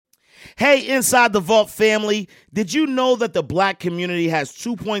Hey, Inside the Vault family, did you know that the black community has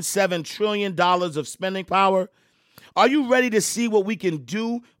 $2.7 trillion of spending power? Are you ready to see what we can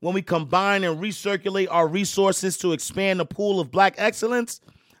do when we combine and recirculate our resources to expand the pool of black excellence?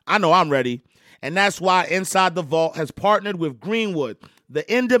 I know I'm ready. And that's why Inside the Vault has partnered with Greenwood, the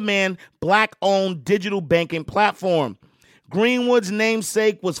in-demand, black-owned digital banking platform. Greenwood's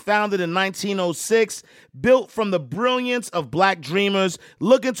namesake was founded in 1906, built from the brilliance of black dreamers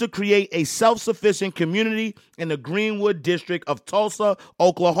looking to create a self-sufficient community in the Greenwood district of Tulsa,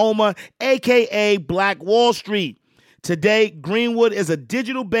 Oklahoma, aka Black Wall Street. Today, Greenwood is a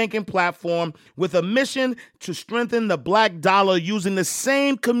digital banking platform with a mission to strengthen the black dollar using the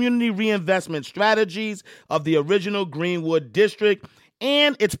same community reinvestment strategies of the original Greenwood district.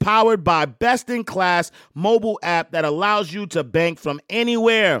 And it's powered by a best-in-class mobile app that allows you to bank from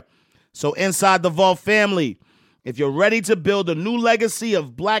anywhere. So Inside the Vault family, if you're ready to build a new legacy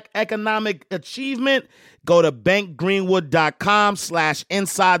of black economic achievement, go to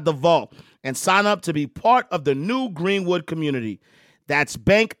bankgreenwood.com/inside the vault and sign up to be part of the new Greenwood community. That's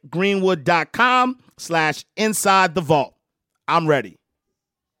bankgreenwood.com/inside the vault. I'm ready.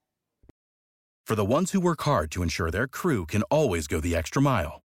 For the ones who work hard to ensure their crew can always go the extra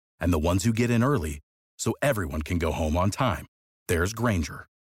mile, and the ones who get in early so everyone can go home on time, there's Grainger,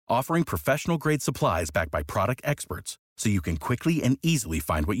 offering professional-grade supplies backed by product experts so you can quickly and easily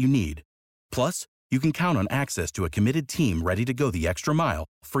find what you need. Plus, you can count on access to a committed team ready to go the extra mile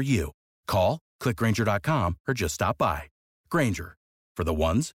for you. Call, click Grainger.com, or just stop by. Grainger, for the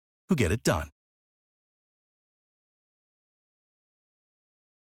ones who get it done.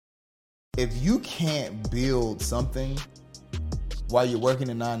 If you can't build something while you're working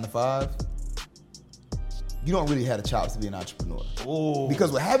a 9 to 5, you don't really have the chops to be an entrepreneur. Ooh.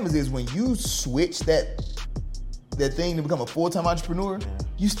 Because what happens is when you switch that thing to become a full-time entrepreneur,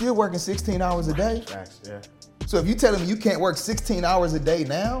 you still working 16 hours a day. Facts, yeah. So if you tell them you can't work 16 hours a day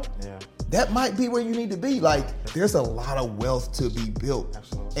now, that might be where you need to be. Like, there's a lot of wealth to be built.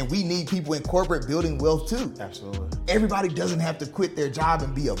 Absolutely. And we need people in corporate building wealth too. Absolutely. Everybody doesn't have to quit their job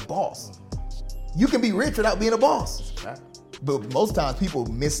and be a boss. You can be rich without being a boss. But most times people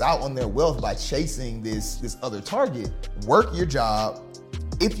miss out on their wealth by chasing this other target. Work your job.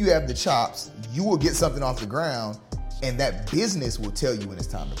 If you have the chops, you will get something off the ground, and that business will tell you when it's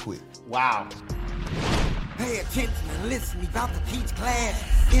time to quit. Wow. Pay attention and listen, we about to teach class.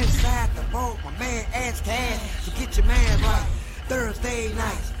 Inside the vault, my man Ash Cash. So get your man right. Thursday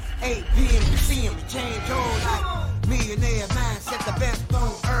nights, 8 p.m. You see him, change your life. Millionaire mindset, the best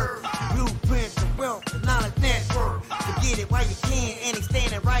on earth. Blueprint of wealth, the knowledge network. So get it while you can, and he's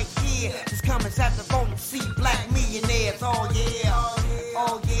standing right here. Just come inside the vault and see black millionaires. Oh yeah,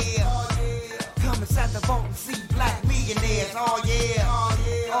 oh yeah. Come inside the vault and see black millionaires. Oh yeah,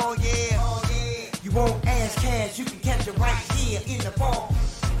 oh yeah. You won't ask cash, you can catch it right here in the vault.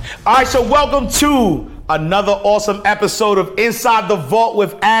 All right, so welcome to another awesome episode of Inside the Vault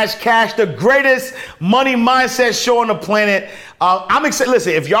with Ash Cash, the greatest money mindset show on the planet. I'm excited.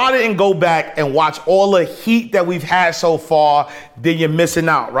 Listen, if y'all didn't go back and watch all the heat that we've had so far, then you're missing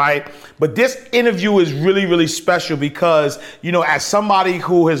out, right? But this interview is really, really special because, you know, as somebody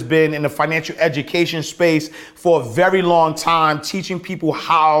who has been in the financial education space for a very long time, teaching people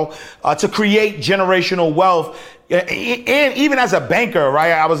how to create generational wealth, and even as a banker,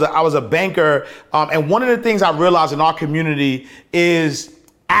 right? I was a banker, and one of the things I realized in our community is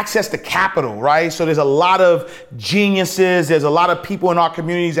access to capital, right? So there's a lot of geniuses, there's a lot of people in our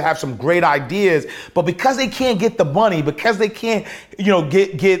communities that have some great ideas, but because they can't get the money, because they can't,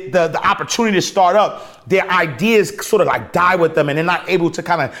 get the opportunity to start up, their ideas sort of like die with them, and they're not able to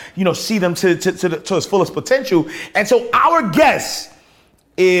kind of, see them to its fullest potential. And so our guest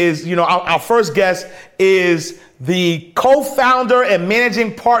is, our first guest is the co-founder and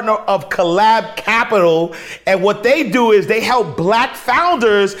managing partner of Collab Capital. And what they do is they help black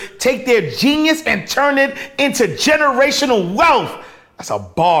founders take their genius and turn it into generational wealth. That's a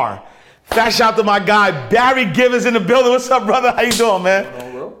bar. Fat shout to my guy, Barry Givens in the building. What's up, brother? How you doing, man?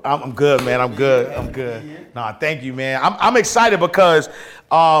 I'm good, man. I'm good. Nah, thank you, man. I'm excited because, first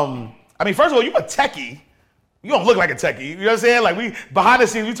of all, you a techie. You don't look like a techie. You know what I'm saying? Like, we behind the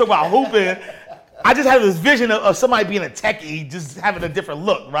scenes, we talk about hooping. I just have this vision of somebody being a techie, just having a different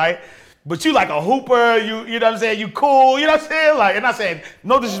look, right? But you like a hooper, you know what I'm saying? You cool, you know what I'm saying? Like, and not saying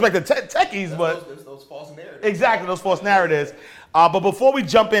no disrespect to techies, but those false narratives. Exactly, those false narratives. But before we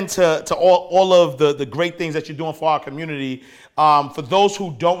jump into all of the great things that you're doing for our community, for those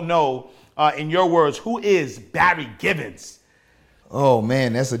who don't know, in your words, who is Barry Givens? Oh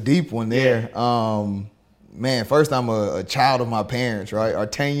man, that's a deep one there. Man, first I'm a child of my parents, right?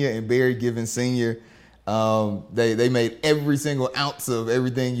 Artania and Barry Givens Sr. They made every single ounce of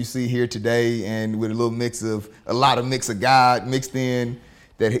everything you see here today, and with a lot of mix of God mixed in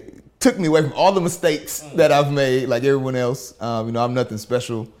that took me away from all the mistakes that I've made, like everyone else. I'm nothing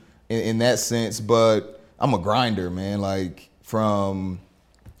special in that sense, but I'm a grinder, man. Like from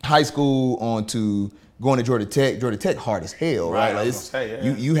high school on to going to Georgia Tech hard as hell, right? Like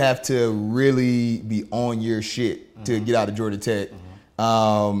you have to really be on your shit to get out of Georgia Tech.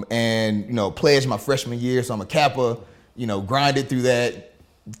 And pledged my freshman year, so I'm a Kappa, grinded through that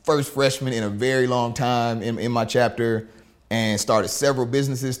first freshman in a very long time in my chapter, and started several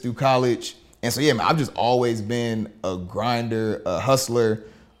businesses through college. And so, man, I've just always been a grinder, a hustler.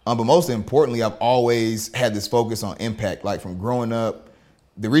 But most importantly, I've always had this focus on impact. Like from growing up,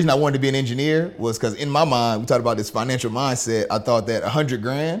 the reason I wanted to be an engineer was because in my mind, we talked about this financial mindset. I thought that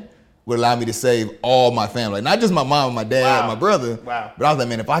 $100,000 would allow me to save all my family. Not just my mom, my dad, my brother. Wow. But I was like,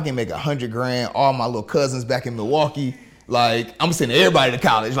 man, if I can make $100,000, all my little cousins back in Milwaukee, like I'm sending everybody to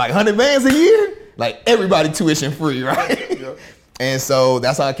college. Like $100,000 a year, like everybody tuition free, right? Yep. And so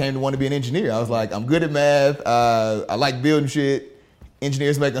that's how I came to want to be an engineer. I was like, I'm good at math. I like building shit.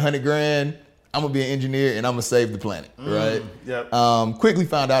 Engineers make $100,000. I'm gonna be an engineer and I'm gonna save the planet, right? Yep. Quickly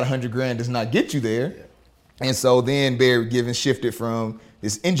found out $100,000 does not get you there. Yep. And so then Barry Givens shifted from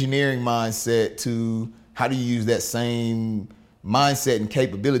this engineering mindset to how do you use that same mindset and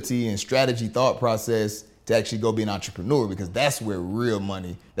capability and strategy thought process to actually go be an entrepreneur, because that's where real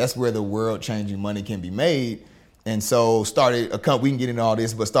money, that's where the world changing money can be made. And so started a company, we can get into all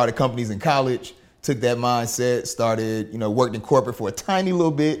this, but started companies in college, took that mindset, started, worked in corporate for a tiny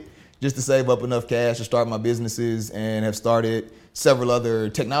little bit just to save up enough cash to start my businesses, and have started several other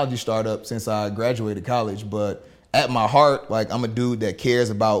technology startups since I graduated college. But at my heart, like I'm a dude that cares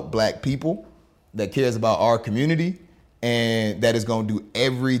about Black people, that cares about our community, and that is gonna do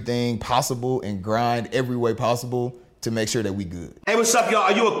everything possible and grind every way possible to make sure that we good. Hey, what's up, y'all?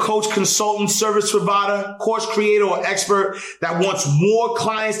 Are you a coach, consultant, service provider, course creator, or expert that wants more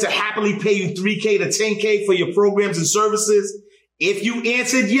clients to happily pay you $3K to $10K for your programs and services? If you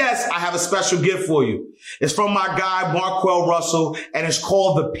answered yes, I have a special gift for you. It's from my guy, Marquell Russell, and it's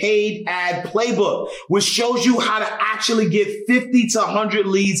called the Paid Ad Playbook, which shows you how to actually get 50 to 100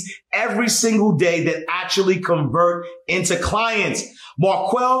 leads every single day that actually convert into clients.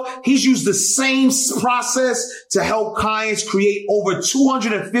 Marquell, he's used the same process to help clients create over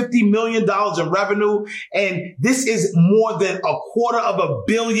 $250 million in revenue. And this is more than $250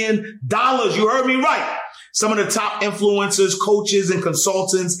 million. You heard me right. Some of the top influencers, coaches, and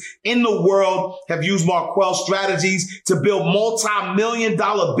consultants in the world have used Marquell strategies to build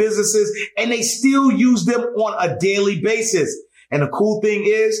multi-million-dollar businesses, and they still use them on a daily basis. And the cool thing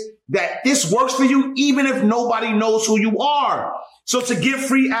is that this works for you even if nobody knows who you are. So to get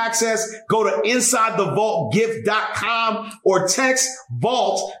free access, go to InsideTheVaultGift.com or text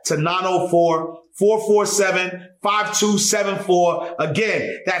VAULT to 904-447-5274.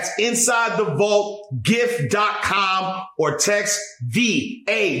 Again, that's InsideTheVaultGift.com or text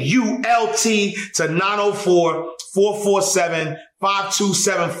VAULT to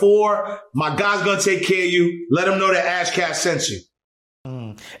 904-447-5274. My guy's gonna take care of you. Let him know that Ash Cash sent you.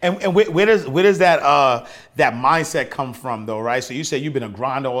 And where does that mindset come from, though, right? So you say you've been a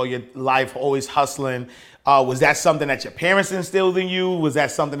grinder all your life, always hustling. Was that something that your parents instilled in you? Was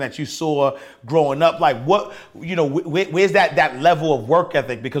that something that you saw growing up? Like what, where's that level of work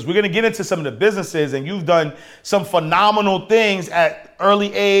ethic? Because we're going to get into some of the businesses, and you've done some phenomenal things at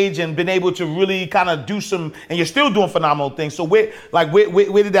early age and been able to really kind of do some, and you're still doing phenomenal things. So where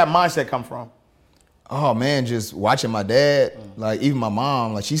did that mindset come from? Oh man, just watching my dad, like even my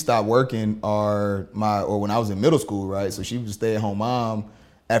mom, like she stopped working or when I was in middle school, right? So she was a stay-at-home mom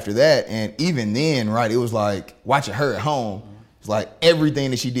after that. And even then, right, it was like watching her at home. It's like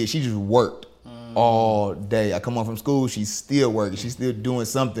everything that she did, she just worked all day. I come home from school, she's still working, she's still doing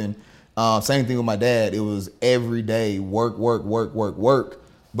something. Same thing with my dad. It was every day work.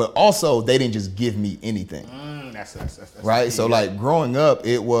 But also they didn't just give me anything. That's right. So like growing up,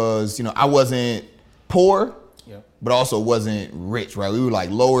 it was, I wasn't poor, but also wasn't rich, right? We were like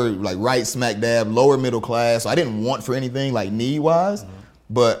lower, like right smack dab, lower middle class. So I didn't want for anything like need wise,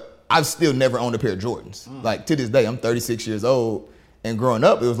 but I've still never owned a pair of Jordans. Like to this day, I'm 36 years old, and growing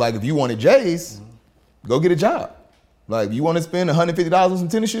up, it was like if you wanted J's, go get a job. Like if you want to spend $150 on some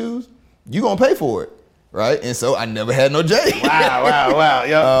tennis shoes, you gonna pay for it, right? And so I never had no J's. Wow.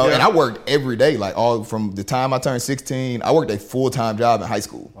 Yep. And I worked every day, like all from the time I turned 16. I worked a full-time job in high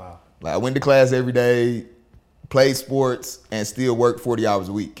school. Wow. Like I went to class every day, played sports, and still worked 40 hours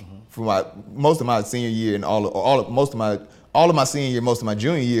a week. for most of my senior year and all of my senior year, most of my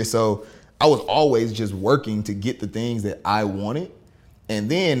junior year. So I was always just working to get the things that I wanted. And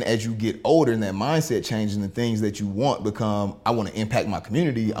then as you get older and that mindset changes and the things that you want become, I want to impact my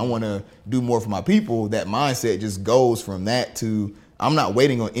community, I want to do more for my people, that mindset just goes from that to, I'm not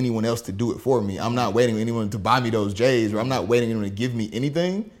waiting on anyone else to do it for me. I'm not waiting on anyone to buy me those J's, or I'm not waiting on anyone to give me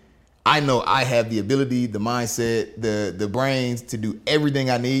anything. I know I have the ability, the mindset, the brains to do everything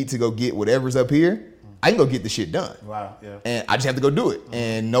I need to go get whatever's up here. I can go get the shit done. Wow, yeah. And I just have to go do it.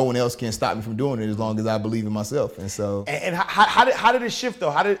 And no one else can stop me from doing it as long as I believe in myself. And so. And how did it shift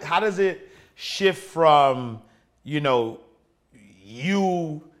though? How does it shift from, you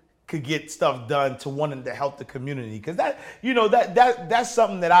could get stuff done to wanting to help the community? Because that's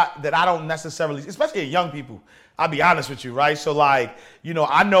something that I don't necessarily, especially in young people. I'll be honest with you, right? So like,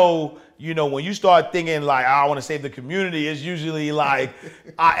 I know, when you start thinking like, I want to save the community, it's usually like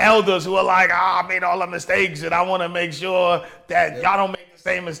our elders who are like, I made all the mistakes and I want to make sure that y'all don't make the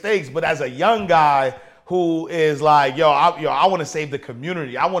same mistakes. But as a young guy who is like, I want to save the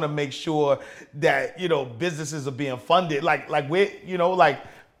community. I want to make sure that, businesses are being funded. Like where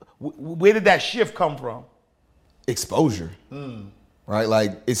did that shift come from? Exposure. Right?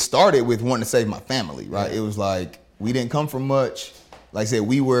 Like it started with wanting to save my family, right? Yeah. It was like, we didn't come from much. Like I said,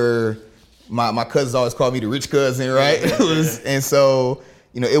 we were, my cousins always called me the rich cousin, right? And so,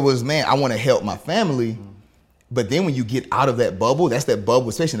 it was, man, I want to help my family. But then when you get out of that bubble, that's that bubble,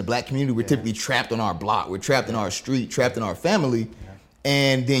 especially in the black community, we're typically trapped on our block. We're trapped in our street, trapped in our family.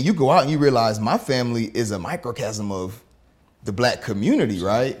 And then you go out and you realize my family is a microcosm of the black community,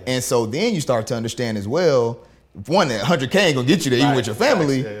 right? And so then you start to understand as well, one, that 100K ain't gonna get you there even with your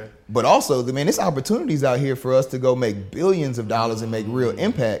family, but also, there's opportunities out here for us to go make billions of dollars and make real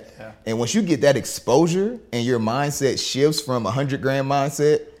impact. And once you get that exposure and your mindset shifts from $100 grand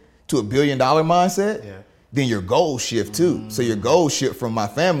mindset to $1 billion mindset, then your goals shift too. So your goals shift from my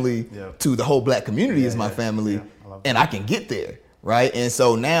family to the whole black community is my family, and I can get there, right? And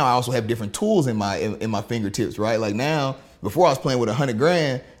so now I also have different tools in my fingertips, right? Like now, before I was playing with 100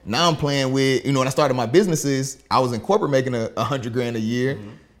 grand, now I'm playing with, when I started my businesses, I was in corporate making 100 grand a year.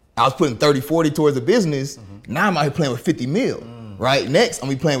 I was putting 30, 40 towards the business. Now I'm out here playing with 50 mil, right? Next, I'm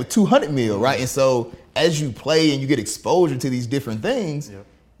gonna be playing with 200 mil, right? And so as you play and you get exposure to these different things,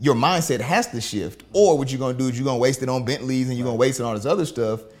 your mindset has to shift. Or what you're gonna do is you're gonna waste it on Bentleys and you're gonna waste it on all this other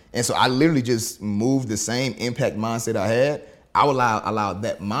stuff. And so I literally just moved the same impact mindset I had. I would allow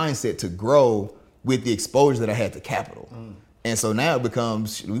that mindset to grow with the exposure that I had to capital. And so now it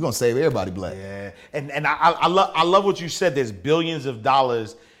becomes, we're gonna save everybody black. Yeah, and I love what you said. There's billions of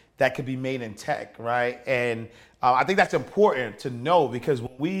dollars that could be made in tech, right? And I think that's important to know, because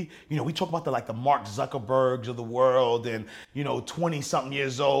when we talk about the Mark Zuckerbergs of the world and 20-something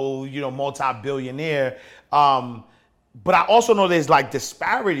years old, multi-billionaire. But I also know there's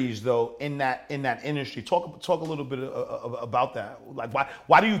disparities though in that industry. Talk a little bit about that. Like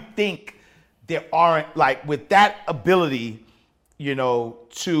why do you think there aren't, with that ability,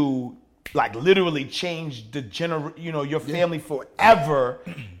 to literally change the your family forever?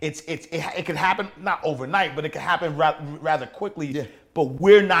 It could happen not overnight, but it could happen rather quickly. Yeah. But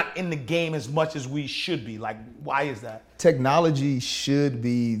we're not in the game as much as we should be. Why is that? Technology should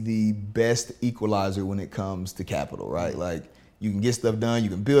be the best equalizer when it comes to capital, right? You can get stuff done. You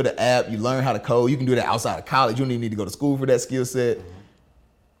can build an app. You learn how to code. You can do that outside of college. You don't even need to go to school for that skill set.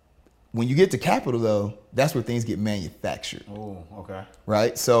 When you get to capital, though, that's where things get manufactured. Oh, okay.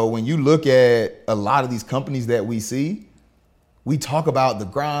 Right? So when you look at a lot of these companies that we see, we talk about the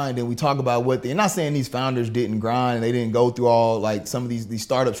grind and we talk about and not saying these founders didn't grind and they didn't go through all some of these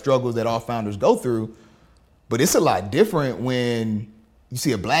startup struggles that all founders go through, but it's a lot different when you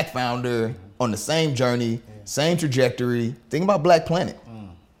see a black founder on the same journey, same trajectory. Think about Black Planet.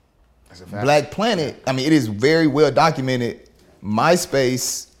 That's a fact. Black Planet, it is very well documented.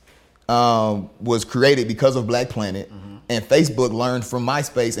 MySpace was created because of Black Planet, and Facebook learned from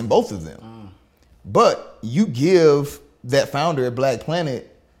MySpace and both of them. But you give that founder at Black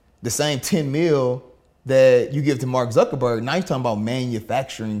Planet the same 10 mil that you give to Mark Zuckerberg, now you're talking about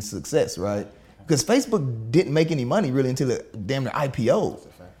manufacturing success, right? Because Facebook didn't make any money really until it damn near IPO'd,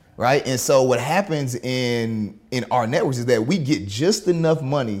 right? And so what happens in our networks is that we get just enough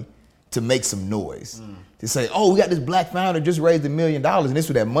money to make some noise. To say, we got this black founder just raised $1 million, and this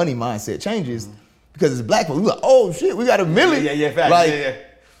is where that money mindset changes. Because it's black people, we're like, oh shit, we got $1 million. Fact.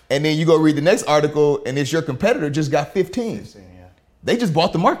 And then you go read the next article, and it's your competitor just got 15. They just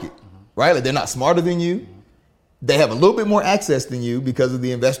bought the market, right? They're not smarter than you. They have a little bit more access than you because of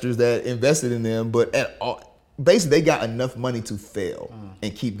the investors that invested in them. But basically they got enough money to fail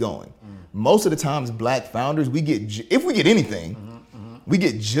and keep going. Most of the times, black founders, if we get anything, we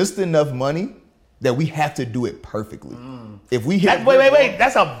get just enough money that we have to do it perfectly. If we hit wait,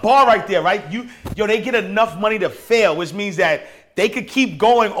 that's a bar right there, right? They get enough money to fail, which means that they could keep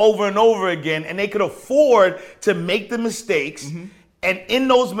going over and over again, and they could afford to make the mistakes. And in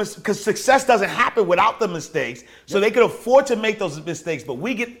those mistakes, because success doesn't happen without the mistakes, so they could afford to make those mistakes. But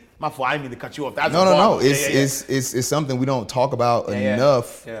we get, my fault, I didn't mean to cut you off. That's no. It's something we don't talk about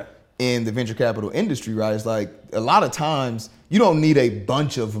enough in the venture capital industry, right? It's like a lot of times you don't need a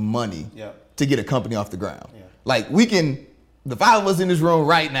bunch of money to get a company off the ground. Like the 5 of us in this room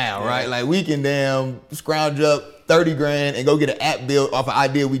right now, right? Like we can damn scrounge up 30 grand and go get an app built off an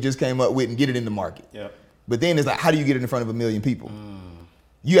idea we just came up with and get it in the market. But then it's like, how do you get it in front of 1 million people?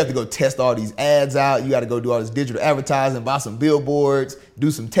 You have to go test all these ads out. You got to go do all this digital advertising, buy some billboards, do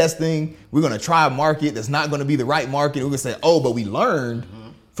some testing. We're going to try a market that's not going to be the right market. We're going to say, but we learned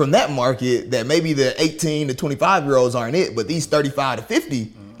from that market that maybe the 18 to 25-year-olds aren't it, but these 35 to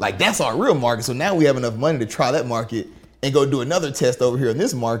 50, like that's our real market. So now we have enough money to try that market and go do another test over here in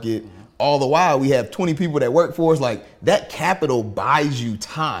this market. All the while we have 20 people that work for us. Like that capital buys you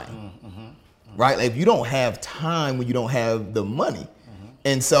time, right? Like if you don't have time when you don't have the money.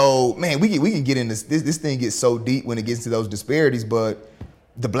 And so, man, we can get in this thing gets so deep when it gets to those disparities, but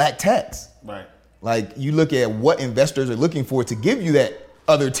the black tax. Right. Like you look at what investors are looking for to give you that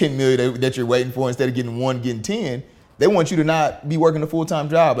other 10 million that you're waiting for instead of getting 1, getting 10. They want you to not be working a full-time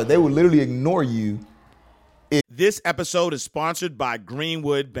job, but they will literally ignore you. This episode is sponsored by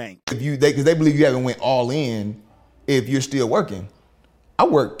Greenwood Bank. Because they believe you haven't went all in if you're still working. I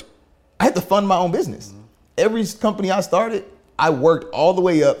had to fund my own business. Every company I started, I worked all the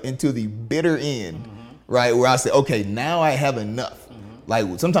way up into the bitter end, right? Where I said, okay, now I have enough.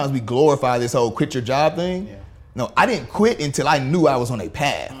 Like sometimes we glorify this whole quit your job thing. No, I didn't quit until I knew I was on a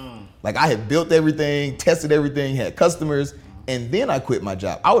path. Like I had built everything, tested everything, had customers, and then I quit my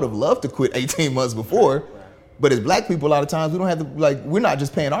job. I would have loved to quit 18 months before, but as black people, a lot of times we don't have to, like, we're not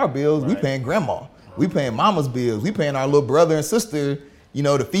just paying our bills, we paying grandma. We paying mama's bills. We paying our little brother and sister,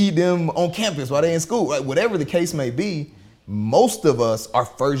 to feed them on campus while they're in school. Like, whatever the case may be, most of us are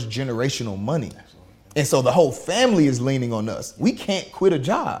first generational money. And so the whole family is leaning on us. We can't quit a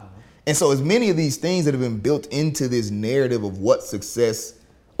job. And so as many of these things that have been built into this narrative of what success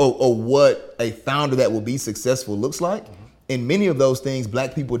or what a founder that will be successful looks like, and many of those things,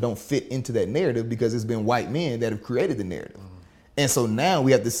 black people don't fit into that narrative because it's been white men that have created the narrative. And so now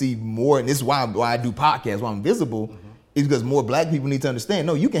we have to see more, and this is why I do podcasts, why I'm visible, is because more black people need to understand,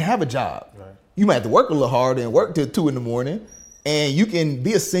 no, you can have a job. Right. You might have to work a little harder and work till 2 a.m, and you can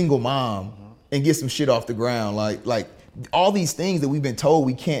be a single mom and get some shit off the ground. Like all these things that we've been told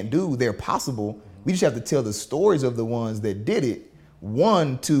we can't do, they're possible. We just have to tell the stories of the ones that did it.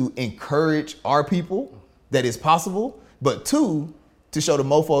 1, to encourage our people that it's possible, but 2, to show the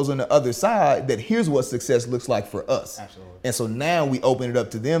mofos on the other side that here's what success looks like for us. Absolutely. And so now we open it up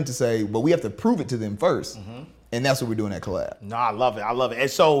to them to say, but we have to prove it to them first. And that's what we're doing at Collab. No, I love it.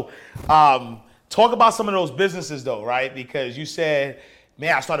 And so talk about some of those businesses though, right? Because you said,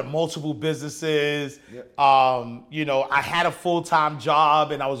 man, I started multiple businesses. Yep. I had a full-time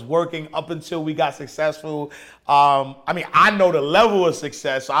job and I was working up until we got successful. I know the level of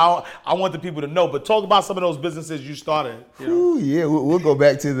success. So I want the people to know, but talk about some of those businesses you started. Ooh, yeah, we'll go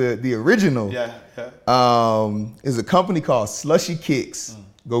back to the original. Yeah. There's a company called Slushy Kicks.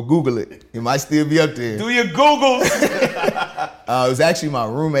 Go Google it. It might still be up there. Do your Googles. It was actually my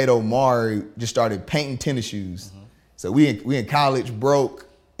roommate Omar just started painting tennis shoes. So we in college, broke,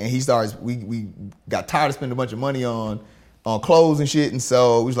 and we got tired of spending a bunch of money on clothes and shit, and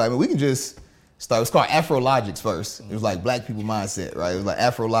so we was like, man, we can just start. It was called Afrologics first. It was like black people mindset, right? It was like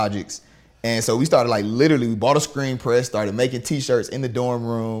Afrologics. And so we started we bought a screen press, started making t-shirts in the dorm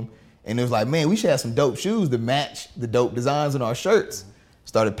room, and it was like, man, we should have some dope shoes to match the dope designs on our shirts.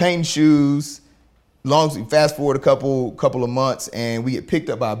 Started painting shoes. Fast forward a couple of months, and we get picked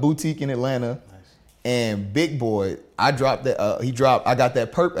up by a boutique in Atlanta. And Big Boy, I got that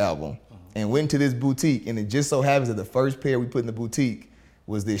Perp album and went to this boutique, and it just so happens that the first pair we put in the boutique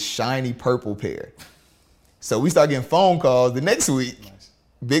was this shiny purple pair. So we started getting phone calls the next week.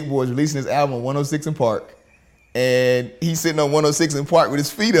 Big Boy's releasing his album on 106 in Park, and he's sitting on 106 in Park with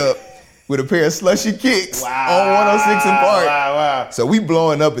his feet up with a pair of Slushy Kicks on 106 in Park. Wow. So we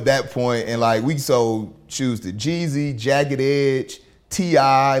blowing up at that point, and we sold shoes to Jeezy, Jagged Edge,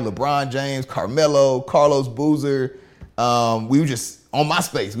 T.I., LeBron James, Carmelo, Carlos Boozer. We were just on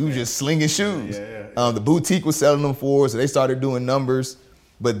MySpace. We were just slinging shoes. The boutique was selling them for us, so they started doing numbers.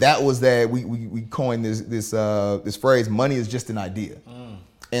 But that was that we coined this phrase, money is just an idea.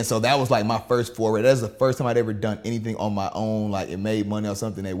 And so that was like my first foray. That's the first time I'd ever done anything on my own, like it made money or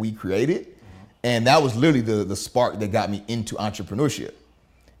something that we created. And that was literally the spark that got me into entrepreneurship.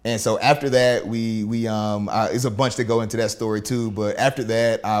 And so after that, it's a bunch that go into that story too. But after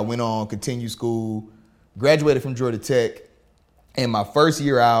that, I went on, continued school, graduated from Georgia Tech. And my first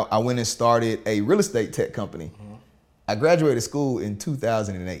year out, I went and started a real estate tech company. I graduated school in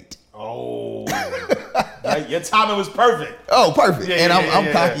 2008. Oh, your timing was perfect. Oh, perfect. Yeah, and yeah,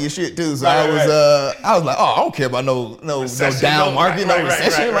 I'm cocky as shit too. So Right, I was like, oh, I don't care about no down market, no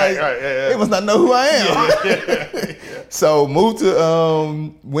recession. They must not know who I am. So moved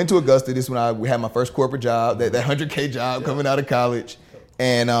to went to Augusta. This is when we had my first corporate job, that $100K job coming out of college,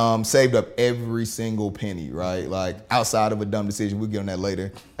 and saved up every single penny. Right, like outside of a dumb decision. We'll get on that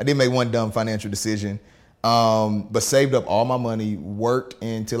later. I did make one dumb financial decision. But saved up all my money, worked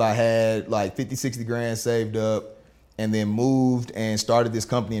until I had like 50, 60 grand saved up, and then moved and started this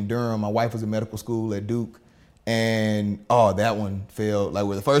company in Durham. My wife was in medical school at Duke, and that one failed. Like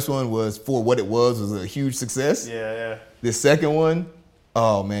where the first one was, for what it was a huge success. Yeah. The second one,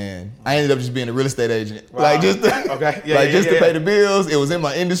 oh man, I ended up just being a real estate agent. Wow. Like just to, to pay the bills. It was in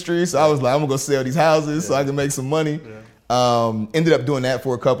my industry, so I was like, I'm gonna go sell these houses so I can make some money. Ended up doing that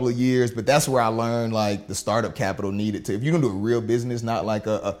for a couple of years, but that's where I learned like the startup capital needed to. If you're gonna do a real business, not like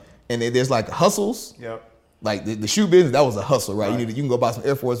and there's like hustles. Yep. Like the shoe business, that was a hustle, right? You can go buy some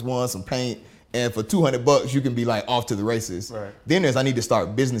Air Force One, some paint, and for $200 you can be like off to the races. Right. Then I need to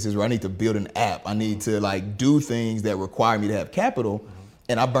start businesses where I need to build an app. I need to like do things that require me to have capital,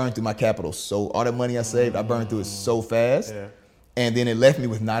 and I burned through my capital. So all that money I saved, I burned through it so fast, and then it left me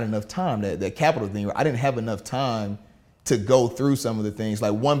with not enough time. That capital thing, I didn't have enough time to go through some of the things.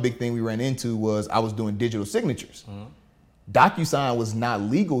 Like one big thing we ran into was I was doing digital signatures. DocuSign was not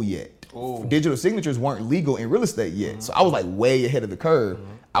legal yet. Ooh. Digital signatures weren't legal in real estate yet. So I was like way ahead of the curve.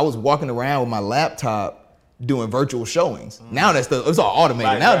 I was walking around with my laptop doing virtual showings. Now it's all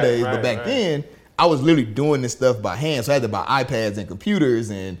automated nowadays, but back then I was literally doing this stuff by hand. So I had to buy iPads and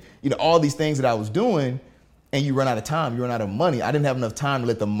computers and all these things that I was doing, and you run out of time, you run out of money. I didn't have enough time to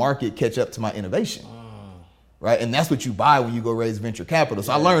let the market catch up to my innovation. Right, and that's what you buy when you go raise venture capital.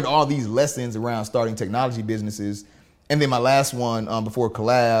 So I learned all these lessons around starting technology businesses. And then my last one before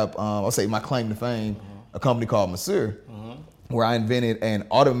Collab, I'll say my claim to fame, a company called Masseur, where I invented an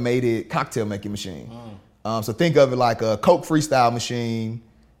automated cocktail making machine. So think of it like a Coke Freestyle machine,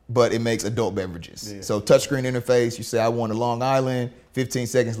 but it makes adult beverages. So touchscreen interface, you say I want a Long Island, 15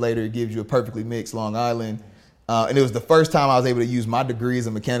 seconds later it gives you a perfectly mixed Long Island. And it was the first time I was able to use my degree as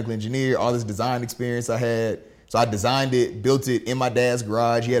a mechanical engineer, all this design experience I had. So I designed it, built it in my dad's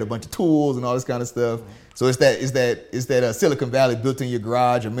garage. He had a bunch of tools and all this kind of stuff. So it's that Silicon Valley built in your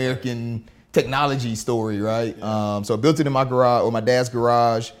garage, American technology story, right? So I built it in my garage or my dad's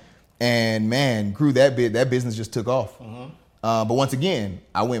garage, and man, grew that bit. That business just took off. But once again,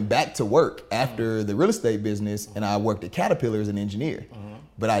 I went back to work after the real estate business, and I worked at Caterpillar as an engineer.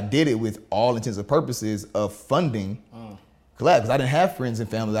 But I did it with all intents and purposes of funding Collab, because I didn't have friends and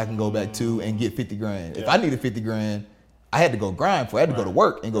family that I can go back to and get 50 grand. If I needed 50 grand, I had to go grind for it. I had to go to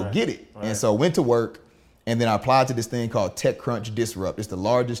work and go get it. And so I went to work, and then I applied to this thing called TechCrunch Disrupt. It's the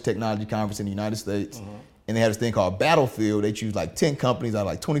largest technology conference in the United States. And they had this thing called Battlefield. They choose like 10 companies out of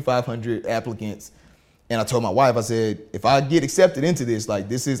like 2,500 applicants. And I told my wife, I said, if I get accepted into this, I've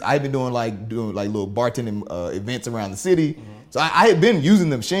been doing little bartending events around the city. So I had been using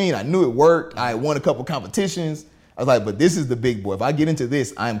the machine. I knew it worked. I had won a couple competitions. I was like, but this is the big boy. If I get into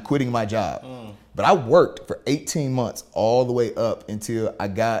this, I'm quitting my job. But I worked for 18 months all the way up until I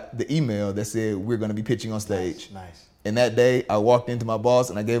got the email that said we're going to be pitching on stage. Nice. And that day, I walked into my boss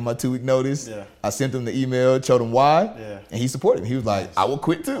and I gave him my 2-week notice. I sent him the email, told him why, and he supported me. He was like, I will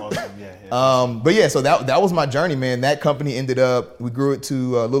quit too. Awesome. But yeah, so that was my journey, man. That company ended up, we grew it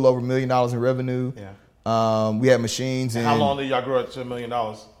to a little over $1 million in revenue. We had machines. And how long did y'all grow it to $1 million?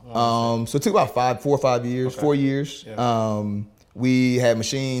 So it took about 4 or 5 years, 4 years. We had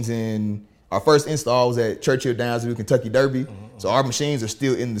machines in, our first install was at Churchill Downs to do Kentucky Derby. So our machines are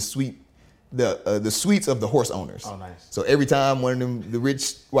still in the suites of the horse owners. Oh, nice. So every time one of them, the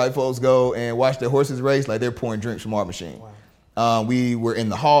rich white folks go and watch their horses race, like they're pouring drinks from our machine. Wow. We were in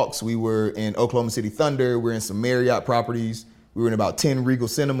the Hawks. We were in Oklahoma City Thunder. We were in some Marriott properties. We were in about 10 Regal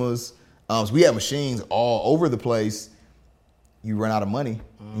Cinemas. So we had machines all over the place. You run out of money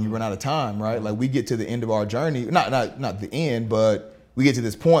and you run out of time, right? Like we get to the end of our journey, not the end, but we get to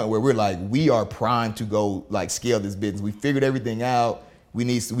this point where we're like, we are primed to go like scale this business. We figured everything out. We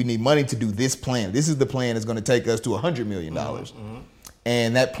need money to do this plan. This is the plan that's going to take us to $100 million.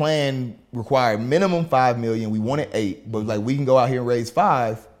 And that plan required minimum $5 million. We wanted $8 million, but like we can go out here and raise $5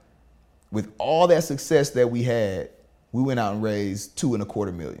 million. With all that success that we had, we went out and raised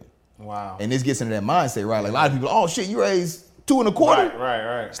 $2.25 million. Wow. And this gets into that mindset, right? Like a lot of people, oh shit, you raised $2.25 million?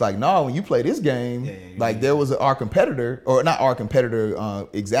 Right. It's like, no, when you play this game, there was our competitor, or not our competitor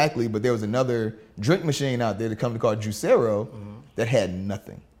exactly, but there was another drink machine out there, the company called Juicero, that had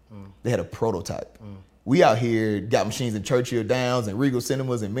nothing. They had a prototype. We out here got machines in Churchill Downs and Regal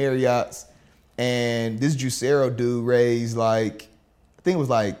Cinemas and Marriott's, and this Juicero dude raised like, I think it was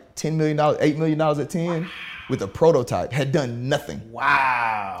like $10 million, $8 million at 10 with a prototype, had done nothing.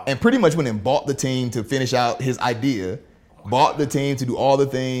 Wow. And pretty much went and bought the team to finish out his idea, bought the team to do all the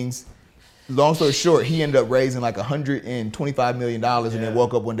things. Long story short, he ended up raising like $125 million and then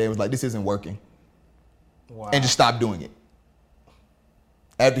woke up one day and was like, this isn't working. Wow. And just stopped doing it.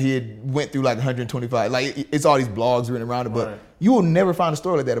 After he had went through like 125, like it's all these blogs written around it, but you will never find a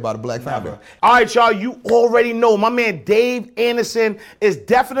story like that about a black founder. All right, y'all, you already know my man Dave Anderson is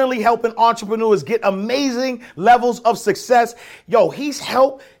definitely helping entrepreneurs get amazing levels of success. Yo, he's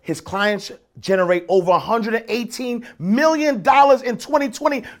helped his clients generate over $118 million in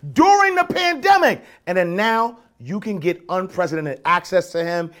 2020 during the pandemic. And then now you can get unprecedented access to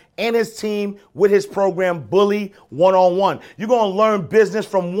him and his team with his program, Bully One-on-One. You're gonna learn business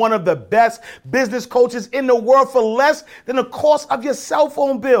from one of the best business coaches in the world for less than the cost of your cell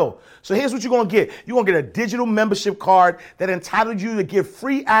phone bill. So here's what you're gonna get. You're gonna get a digital membership card that entitles you to get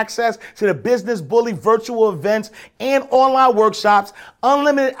free access to the Business Bully virtual events and online workshops,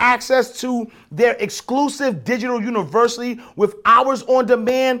 unlimited access to their exclusive digital university with hours on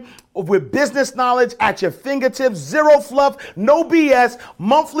demand, with business knowledge at your fingertips, zero fluff, no BS,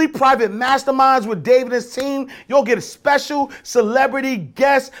 monthly private masterminds with Dave and his team. You'll get special celebrity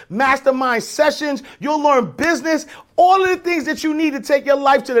guest mastermind sessions. You'll learn business, all of the things that you need to take your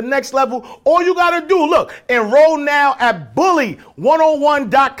life to the next level. All you gotta do, look, enroll now at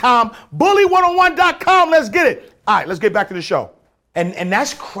bully101.com, bully101.com, let's get it. All right, let's get back to the show. And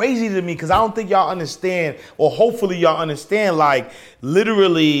that's crazy to me because I don't think y'all understand, or hopefully y'all understand, like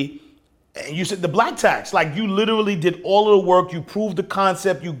literally, you said the black tax, like you literally did all of the work, you proved the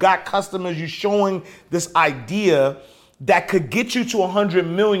concept, you got customers, you're showing this idea that could get you to 100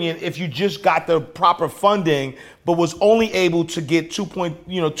 million if you just got the proper funding, but was only able to get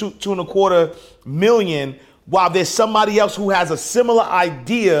 2.25 million. While there's somebody else who has a similar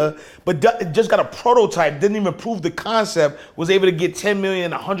idea, but just got a prototype, didn't even prove the concept, was able to get 10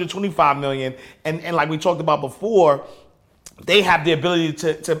 million, 125 million. And like we talked about before, they have the ability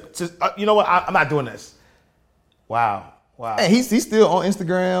to you know what, I'm not doing this. Wow. And he's still on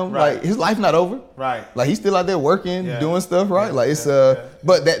Instagram. Right. Like his life not over. Right. Like he's still out there working, doing stuff, right? Yeah, like it's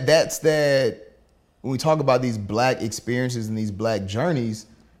but that's that when we talk about these black experiences and these black journeys,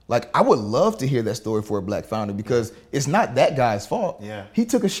 like I would love to hear that story for a black founder because it's not that guy's fault. Yeah. He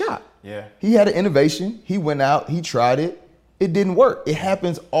took a shot. Yeah. He had an innovation. He went out, he tried it. It didn't work. It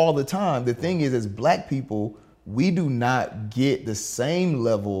happens all the time. The thing is, as black people, we do not get the same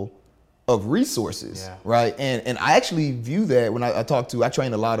level of resources, right? And I actually view that when I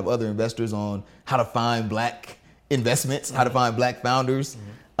train a lot of other investors on how to find black investments, how to find black founders.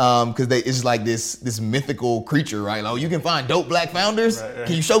 Because it's like this mythical creature, right? Like, oh, you can find dope black founders. Right.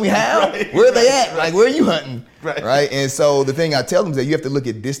 Can you show me how? Where are they at? Like, where are you hunting? Right. And so the thing I tell them is that you have to look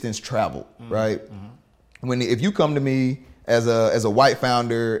at distance traveled, right? If you come to me as a white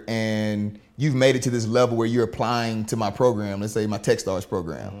founder and you've made it to this level where you're applying to my program, let's say my Techstars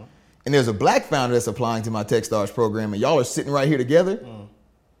program, and there's a black founder that's applying to my Techstars program, and y'all are sitting right here together.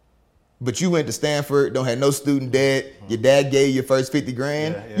 But you went to Stanford, don't have no student debt. Your dad gave you your first 50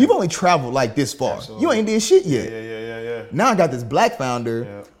 grand. You've only traveled like this far. Absolutely. You ain't did shit yet. Yeah. Now I got this black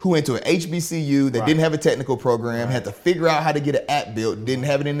founder who went to an HBCU that didn't have a technical program, had to figure out how to get an app built, didn't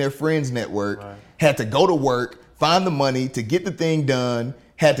have it in their friends network, had to go to work, find the money to get the thing done,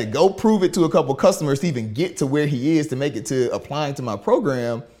 had to go prove it to a couple customers to even get to where he is to make it to applying to my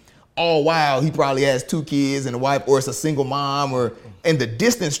program. All while he probably has 2 kids and a wife, or it's a single mom, and the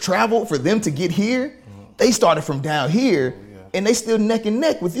distance traveled for them to get here, they started from down here and they still neck and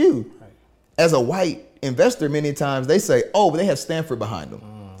neck with you. As a white investor, many times they say, oh, but they have Stanford behind them.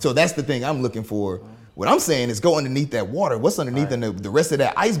 So that's the thing I'm looking for. What I'm saying is go underneath that water. What's underneath the rest of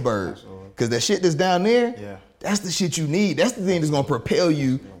that iceberg? Because that shit that's down there, that's the shit you need. That's the thing that's gonna propel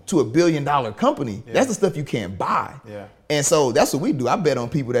you to $1 billion company. That's the stuff you can't buy. And so that's what we do. I bet on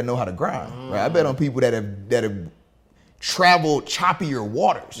people that know how to grind, right? I bet on people that have traveled choppier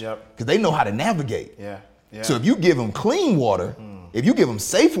waters because they know how to navigate. So if you give them clean water, if you give them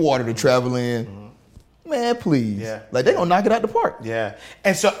safe water to travel in, Man, please. Yeah. Like they gonna knock it out the park. Yeah.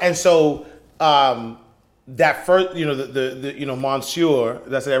 And so that first, the Monsieur,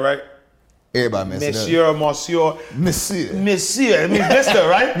 did I say that right? Everybody messing Monsieur. Monsieur. I mean, Mr.,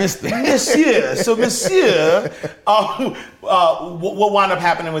 right? Mr. Monsieur. So, Monsieur, what wound up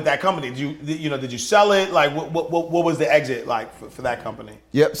happening with that company? Did you sell it? Like, what was the exit like for that company?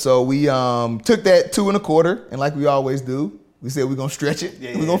 Yep. So we took that 2 1/4, and like we always do, we said we're gonna stretch it.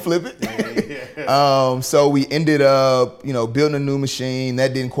 We're gonna flip it. So we ended up, building a new machine.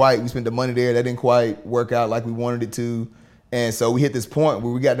 That didn't quite. We spent the money there. That didn't quite work out like we wanted it to. And so we hit this point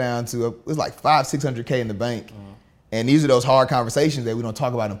where we got down to it was like $500-600K in the bank, and these are those hard conversations that we don't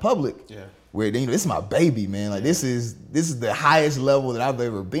talk about in public. Yeah. Where this is my baby, man. Like this is the highest level that I've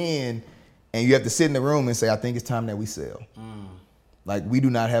ever been, and you have to sit in the room and say, I think it's time that we sell. Like we do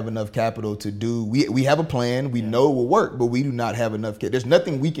not have enough capital to do. We have a plan. We know it will work, but we do not have enough. There's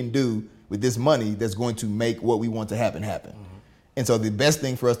nothing we can do with this money that's going to make what we want to happen. And so the best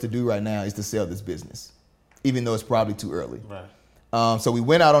thing for us to do right now is to sell this business, even though it's probably too early. Right. So we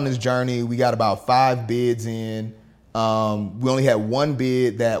went out on this journey. We got about 5 bids in. We only had 1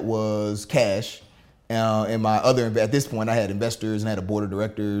 bid that was cash. And at this point, I had investors and I had a board of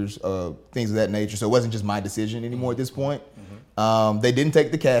directors, things of that nature. So it wasn't just my decision anymore at this point. They didn't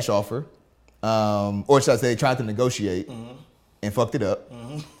take the cash offer, or should I say they tried to negotiate and fucked it up.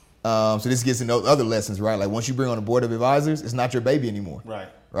 So this gets into other lessons, right? Like once you bring on a board of advisors, it's not your baby anymore.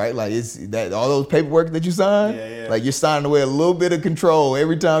 Right? Like it's that all those paperwork that you sign, like you're signing away a little bit of control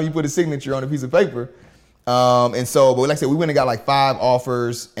every time you put a signature on a piece of paper. But like I said, we went and got like 5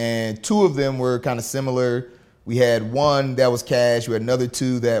 offers, and 2 of them were kind of similar. We had 1 that was cash. We had another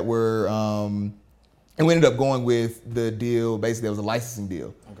 2 that were, and we ended up going with the deal. Basically, it was a licensing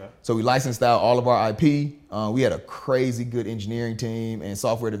deal. Okay. So we licensed out all of our IP. We had a crazy good engineering team and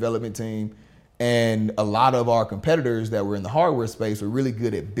software development team. And a lot of our competitors that were in the hardware space were really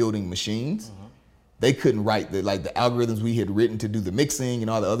good at building machines. They couldn't write the algorithms we had written to do the mixing and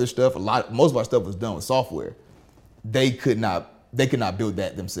all the other stuff. Most of our stuff was done with software. They could not build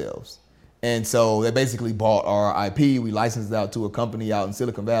that themselves. And so they basically bought our IP. We licensed it out to a company out in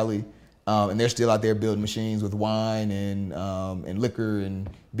Silicon Valley. And they're still out there building machines with wine and liquor and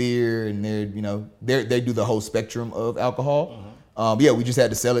beer, and they do the whole spectrum of alcohol. We just had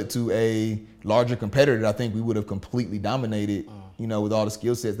to sell it to a larger competitor that I think we would have completely dominated, with all the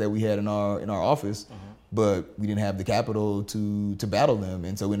skill sets that we had in our office. But we didn't have the capital to battle them,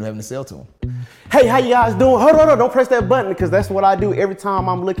 and so we ended up having to sell to them. Hey, how you guys doing? Hold on, don't press that button, because that's what I do every time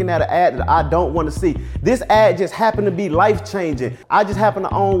I'm looking at an ad that I don't want to see. This ad just happened to be life-changing. I just happen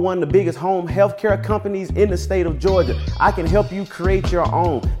to own one of the biggest home healthcare companies in the state of Georgia. I can help you create your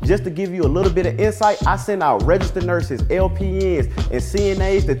own. Just to give you a little bit of insight, I send out registered nurses, LPNs, and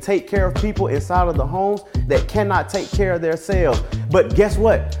CNAs to take care of people inside of the homes that cannot take care of themselves. But guess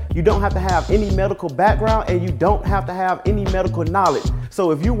what? You don't have to have any medical background, and you don't have to have any medical knowledge.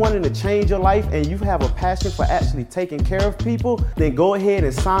 So if you're wanting to change your life and you have a passion for actually taking care of people, then go ahead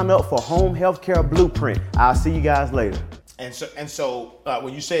and sign up for Home Healthcare Blueprint. I'll see you guys later. And so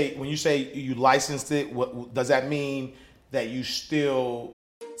when you say you licensed it, what does that mean? That you still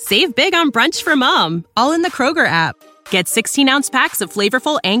Save big on brunch for mom, all in the Kroger app. Get 16-ounce packs of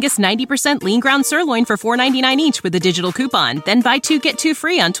flavorful Angus 90% lean ground sirloin for $4.99 each with a digital coupon. Then buy 2, get 2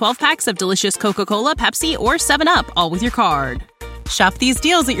 free on 12 packs of delicious Coca-Cola, Pepsi, or 7-Up, all with your card. Shop these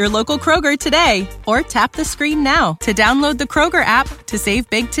deals at your local Kroger today, or tap the screen now to download the Kroger app to save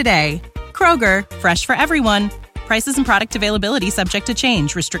big today. Kroger, fresh for everyone. Prices and product availability subject to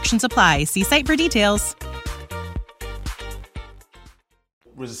change. Restrictions apply. See site for details.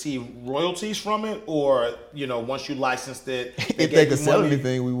 receive royalties from it, or once you licensed it, if they could sell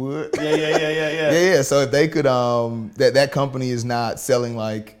anything, we would. Yeah. So if they could, that company is not selling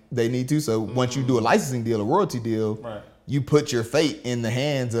like they need to. So once you do a licensing deal, a royalty deal, right, you put your fate in the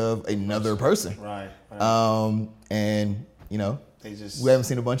hands of another person. Right. And they just, we haven't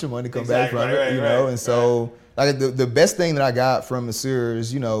seen a bunch of money come back from it, and so. Like the best thing that I got from Monsieur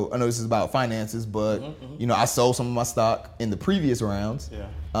is, I know this is about finances, but I sold some of my stock in the previous rounds.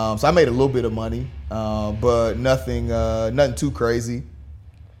 Yeah. So I made a little bit of money, but nothing too crazy.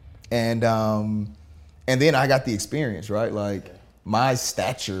 And then I got the experience, right? Like my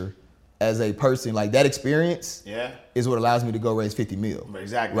stature as a person, like that experience is what allows me to go raise 50 mil.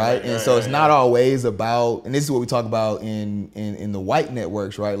 Exactly. Right? And so it's not always about, and this is what we talk about in the white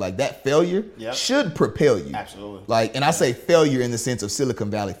networks, right? Like that failure should propel you. Absolutely. Like, and I say failure in the sense of Silicon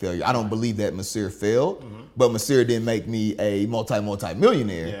Valley failure. I don't believe that Monsieur failed, but Monsieur didn't make me a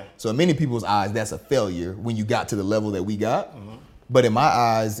multi-millionaire. Yeah. So in many people's eyes, that's a failure when you got to the level that we got. But in my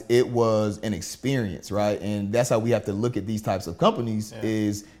eyes, it was an experience, right? And that's how we have to look at these types of companies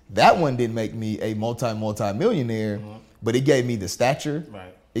is that one didn't make me a multi-millionaire, but it gave me the stature.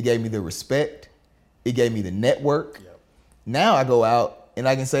 Right. It gave me the respect. It gave me the network. Yep. Now I go out and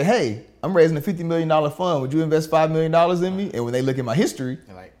I can say, hey, I'm raising a $50 million fund. Would you invest $5 million in me? And when they look at my history,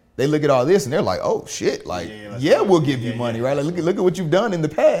 they look at all this and they're like, oh shit, like, we'll give you money, right? Like, look at what you've done in the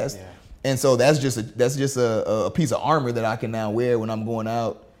past. Yeah. And so that's just a piece of armor that I can now wear when I'm going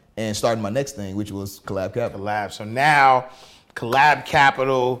out and starting my next thing, which was Collab Capital. Collab. So now Collab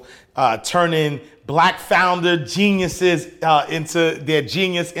Capital turning black founder geniuses into their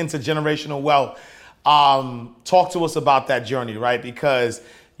genius into generational wealth. Talk to us about that journey, right? Because,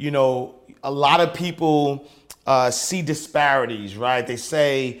 you know, a lot of people see disparities, right? They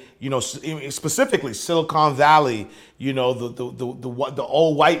say, you know, specifically Silicon Valley, you know, the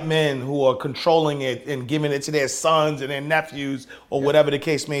old white men who are controlling it and giving it to their sons and their nephews or whatever the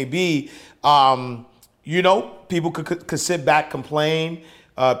case may be. You know, people could sit back, complain.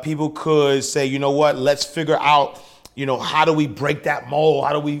 People could say, you know what, let's figure out, you know, how do we break that mold?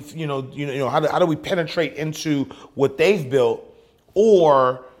 How do we, how do we penetrate into what they've built?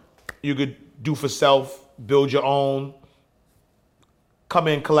 Or you could do for self, build your own, come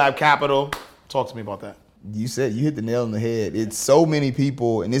in Collab Capital. Talk to me about that. You hit the nail on the head. It's so many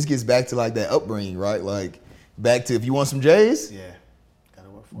people, and this gets back to like that upbringing, right? Like back to if you want some J's,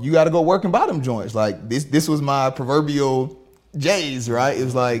 you got to go work and buy them joints. Like this was my proverbial J's, right? It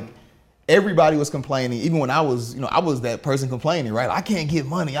was like everybody was complaining. Even when I was that person complaining, right? I can't get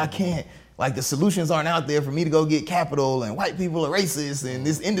money. I can't. Like the solutions aren't out there for me to go get capital, and white people are racist, and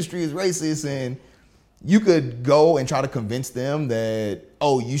this industry is racist, and you could go and try to convince them that,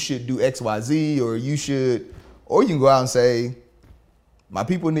 oh, you should do X, Y, Z, or you can go out and say, my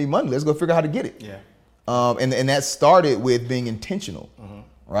people need money. Let's go figure out how to get it. Yeah. And that started with being intentional,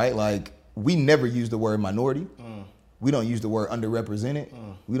 right? Like we never use the word minority. We don't use the word underrepresented.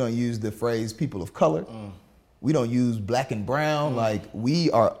 We don't use the phrase people of color. We don't use black and brown. Like we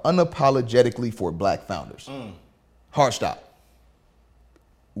are unapologetically for black founders. Hard stop.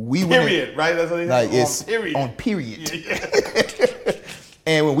 Period, right? That's what he like it's on period. Yeah.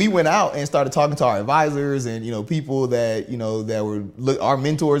 And when we went out and started talking to our advisors and, you know, people that, you know, that were our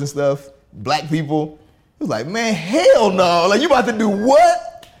mentors and stuff, black people, it was like, man, hell no. Like you about to do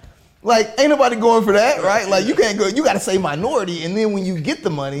what? Like ain't nobody going for that, right? Like you can't go, you got to say minority. And then when you get the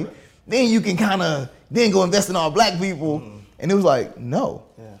money, then you can kind of then go invest in all black people. And it was like, no.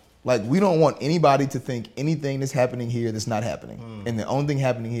 Like, we don't want anybody to think anything that's happening here that's not happening. And the only thing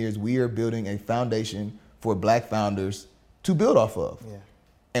happening here is we are building a foundation for black founders to build off of. Yeah.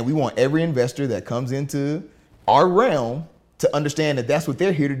 And we want every investor that comes into our realm to understand that that's what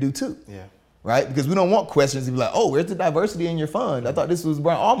they're here to do too. Yeah. Right? Because we don't want questions to be like, oh, where's the diversity in your fund? I thought this was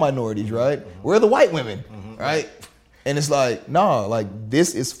about all minorities, right? Where are the white women, right? And it's like, no, like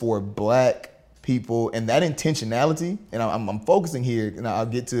this is for black people, and that intentionality, and I'm focusing here, and I'll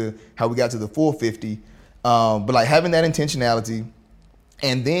get to how we got to the full 50, but like having that intentionality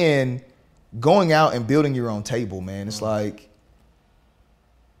and then going out and building your own table, man, it's like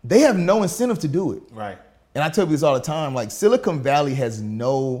they have no incentive to do it. Right. And I tell you this all the time, like Silicon Valley has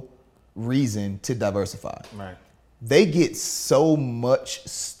no reason to diversify. Right. They get so much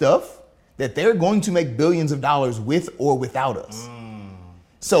stuff that they're going to make billions of dollars with or without us.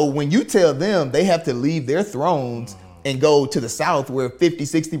 So when you tell them they have to leave their thrones and go to the South where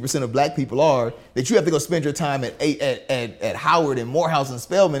 50-60% of black people are, that you have to go spend your time at Howard and Morehouse and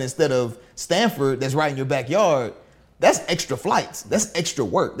Spelman instead of Stanford that's right in your backyard, that's extra flights. That's extra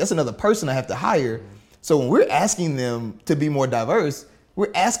work. That's another person I have to hire. So when we're asking them to be more diverse,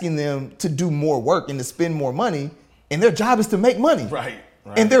 we're asking them to do more work and to spend more money, and their job is to make money. Right.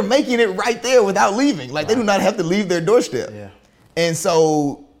 And they're making it right there without leaving. Like they do not have to leave their doorstep. Yeah. And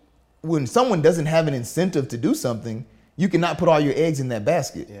so when someone doesn't have an incentive to do something, you cannot put all your eggs in that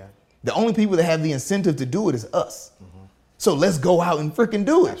basket. Yeah. The only people that have the incentive to do it is us. So let's go out and freaking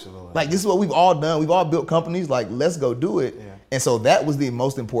do it. Absolutely. Like this is what we've all done. We've all built companies, like let's go do it. Yeah. And so that was the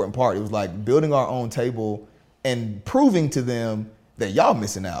most important part. It was like building our own table and proving to them that y'all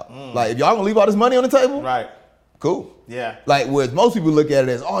missing out. Like if y'all gonna leave all this money on the table, right? Cool. Yeah. Like whereas most people look at it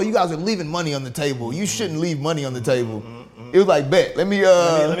as, oh, you guys are leaving money on the table. You shouldn't leave money on the table. It was like, bet, let me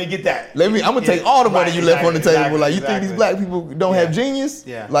get that. I'm gonna take all the money you left on the table. Like you think these black people don't have genius?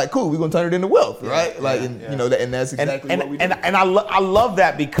 Yeah. Like cool, we're gonna turn it into wealth, right? Like you know, and that's exactly what we do. And I love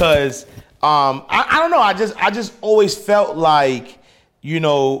that because I don't know, I just always felt like, you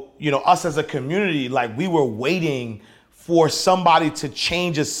know, us as a community, like we were waiting for somebody to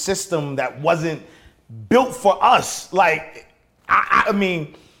change a system that wasn't built for us. Like I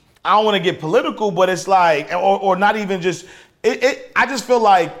mean, I don't want to get political, but it's like, or not even just, I just feel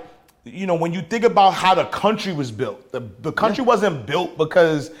like, you know, when you think about how the country was built, the country wasn't built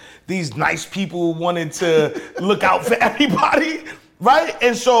because these nice people wanted to look out for everybody, right?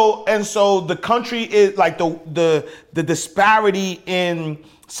 And so the country is like the disparity in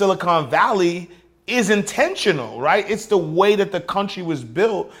Silicon Valley is intentional, right? It's the way that the country was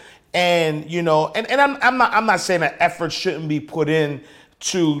built, and you know, and I'm not saying that effort shouldn't be put in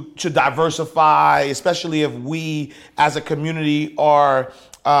to diversify, especially if we as a community are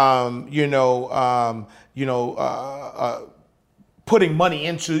putting money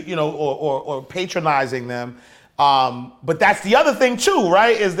into, you know, or patronizing them. But that's the other thing too,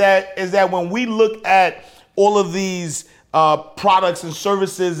 right? Is that when we look at all of these products and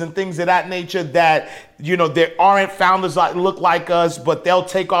services and things of that nature, that, you know, there aren't founders that look like us, but they'll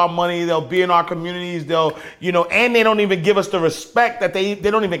take our money, they'll be in our communities, they'll, you know, and they don't even give us the respect that they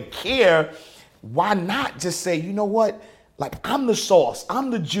don't even care. Why not just say, you know what? Like, I'm the sauce, I'm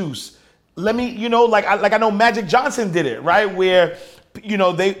the juice. Let me, you know, like I know Magic Johnson did it, right? Where, you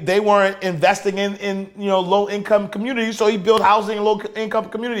know, they weren't investing in you know, low income communities, so he built housing in low income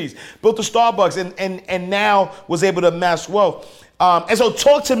communities, built the Starbucks, and now was able to amass wealth. And so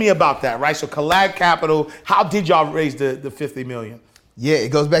talk to me about that, right? So Collab Capital, how did y'all raise the $50 million? Yeah, it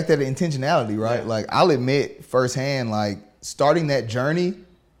goes back to the intentionality, right? Yeah. Like, I'll admit firsthand, like, starting that journey,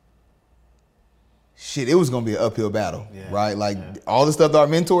 shit, it was gonna be an uphill battle, right? Like, all the stuff that our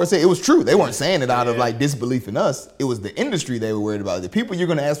mentors said, it was true. They weren't saying it out of like disbelief in us. It was the industry they were worried about. The people you're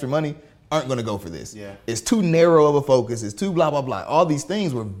gonna ask for money aren't gonna go for this. Yeah. It's too narrow of a focus. It's too blah, blah, blah. All these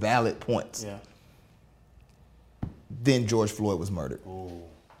things were valid points. Yeah. Then George Floyd was murdered.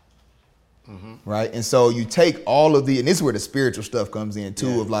 Right? And so you take all of and this is where the spiritual stuff comes in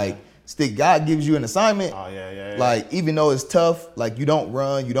too, of like, God gives you an assignment. Like, even though it's tough, like, you don't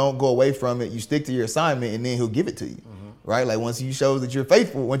run, you don't go away from it, you stick to your assignment, and then he'll give it to you. Right? Like, once you show that you're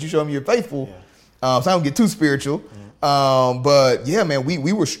faithful, once you show him you're faithful, so I don't get too spiritual. But yeah, man,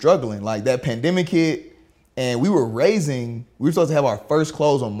 we were struggling. Like, that pandemic hit, and we were supposed to have our first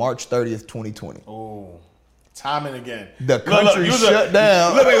close on March 30th, 2020. Oh. Timing again. The country shut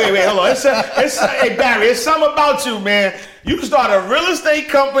down. Look, wait, hold on. Hey, Barry, it's something about you, man. You started a real estate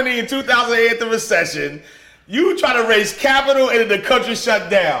company in 2008 at the recession. You try to raise capital and then the country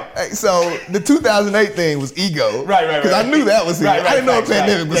shut down. Hey, so the 2008 thing was ego. Right. Because I knew that was here. I didn't know a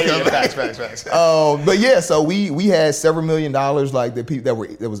pandemic was coming. Facts. But yeah, so we had several $1 million like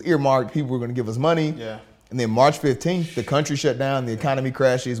that was earmarked. People were going to give us money. Yeah. And then March 15th, the country shut down, the economy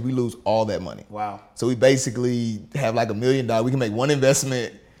crashes, we lose all that money. Wow. So we basically have like $1 million. We can make one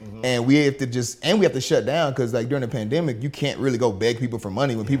investment, and we have to shut down because, like, during the pandemic, you can't really go beg people for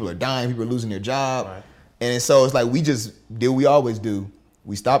money when people are dying, people are losing their job. Right. And so it's like we just did what we always do.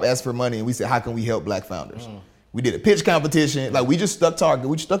 We stopped asking for money and we said, how can we help Black founders? We did a pitch competition. Like, we just stuck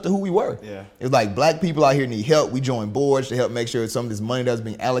to who we were. Yeah. It was like, Black people out here need help. We joined boards to help make sure some of this money that was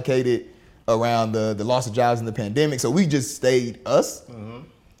being allocated around the loss of jobs in the pandemic. So we just stayed us.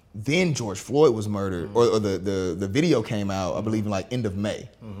 Then George Floyd was murdered, or the video came out, I believe, in like end of May.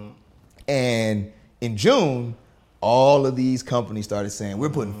 And in June, all of these companies started saying, we're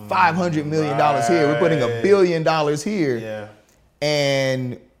putting $500 million here, we're putting $1 billion here. Yeah.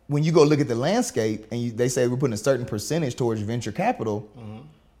 And when you go look at the landscape and they say we're putting a certain percentage towards venture capital,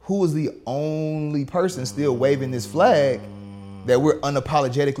 who was the only person still waving this flag that we're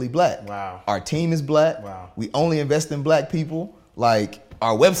unapologetically Black? Wow. Our team is Black. Wow. We only invest in Black people. Like,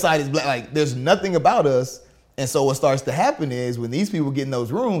 our website is Black. Like, there's nothing about us. And so what starts to happen is when these people get in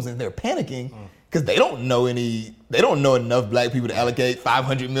those rooms and they're panicking because they don't know enough Black people to allocate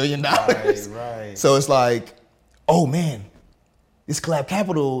 $500 million. Right. So it's like, oh man, this Collab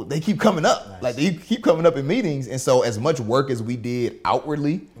Capital, they keep coming up. Nice. Like, they keep coming up in meetings. And so as much work as we did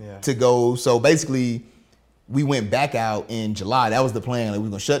outwardly to go, so basically we went back out in July. That was the plan. Like, we were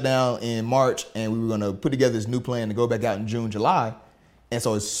gonna shut down in March and we were gonna put together this new plan to go back out in June, July. And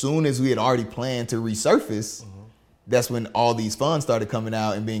so as soon as we had already planned to resurface, that's when all these funds started coming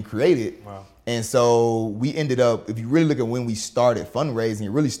out and being created. Wow. And so we ended up, if you really look at when we started fundraising, it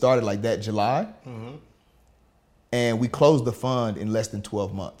really started like that July. And we closed the fund in less than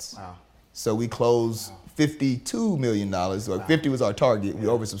 12 months. Wow. So we closed $52 million. So 50 was our target. We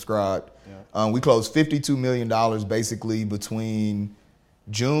oversubscribed. We closed $52 million basically between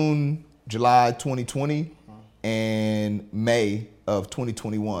June, July 2020 and May of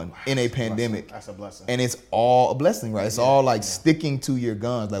 2021 in a pandemic. That's a blessing. And it's all a blessing, right? It's all like sticking to your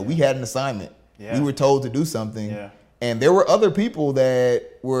guns. Like, we had an assignment. Yeah. We were told to do something. Yeah. And there were other people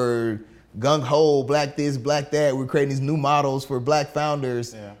that were gung-ho, black this, black that. We're creating these new models for black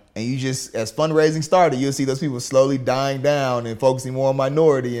founders. Yeah. And you just, as fundraising started, you'll see those people slowly dying down and focusing more on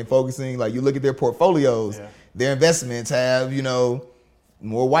minority and focusing, like you look at their portfolios, their investments have, you know,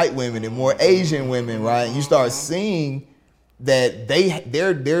 more white women and more Asian women, right? And you start seeing that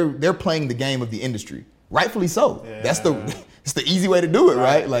they're playing the game of the industry, rightfully so. That's it's the easy way to do it,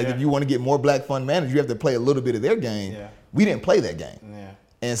 right? Like if you want to get more black fund managers, you have to play a little bit of their game. We didn't play that game,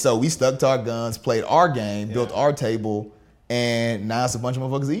 and so we stuck to our guns, played our game, built our table, and now it's a bunch of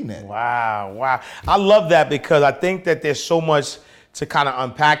motherfuckers eating that. Wow. I love that because I think that there's so much to kind of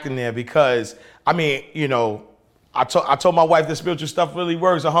unpack in there because, I mean, you know, I told my wife the spiritual stuff really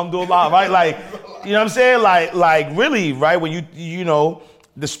works, alhamdulillah, right? Like, you know what I'm saying? Like really, right? When you know,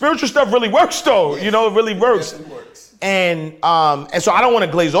 the spiritual stuff really works though, you know, it really works. Yes, it works. And so I don't want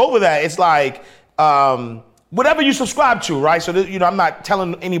to glaze over that. It's like, whatever you subscribe to, right? So, you know, I'm not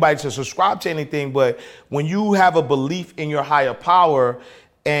telling anybody to subscribe to anything, but when you have a belief in your higher power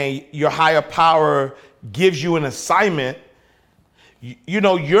and your higher power gives you an assignment, you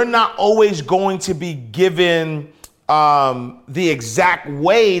know, you're not always going to be given the exact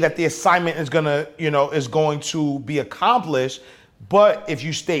way that the assignment is going to be accomplished. But if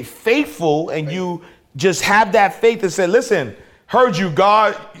you stay faithful and you just have that faith and say, listen, heard you,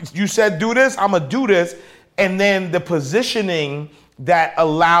 God, you said do this, I'm gonna do this. And then the positioning that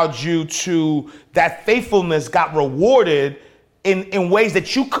allowed you to, that faithfulness got rewarded in ways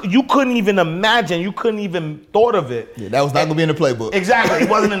that you couldn't even imagine, you couldn't even thought of it. Yeah, that was not gonna be in the playbook. Exactly, it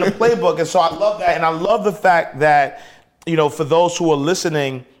wasn't in the playbook. And so I love that. And I love the fact that, you know, for those who are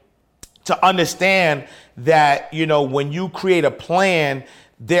listening, to understand that, you know, when you create a plan,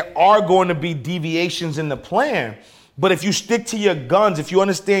 there are going to be deviations in the plan. But if you stick to your guns, if you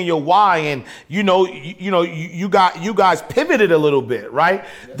understand your why, and you guys pivoted a little bit, right?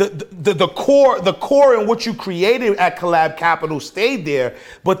 The core in what you created at Collab Capital stayed there,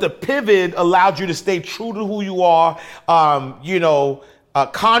 but the pivot allowed you to stay true to who you are.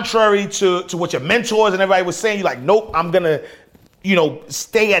 Contrary to what your mentors and everybody was saying, you're like, nope, I'm gonna, you know,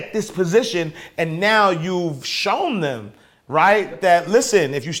 stay at this position. And now you've shown them, right, that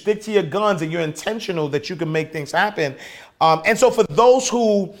listen, if you stick to your guns and you're intentional, that you can make things happen. And so for those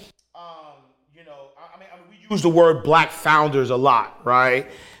who, we use the word black founders a lot, right?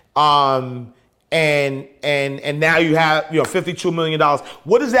 And now you have, you know, $52 million.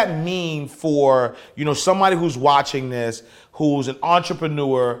 What does that mean for, you know, somebody who's watching this, who's an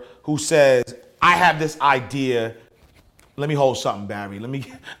entrepreneur who says, I have this idea. Let me hold something, Barry. Let me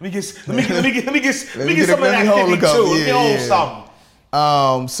get some of that 52. Let me hold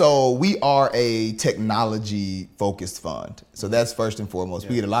something. So we are a technology-focused fund. So that's first and foremost.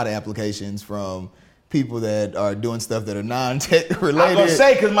 We get a lot of applications from people that are doing stuff that are non-tech related. I was gonna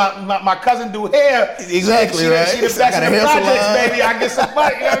say, because my cousin do hair. Exactly, right? She the best in the projects, baby. I get some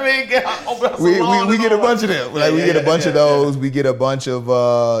money. You know what I mean? We get a bunch of them. Like we get a bunch of those. We get a bunch of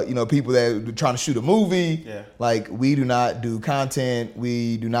people that are trying to shoot a movie. Yeah. Like we do not do content.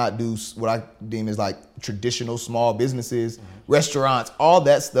 We do not do what I deem as like traditional small businesses, restaurants, all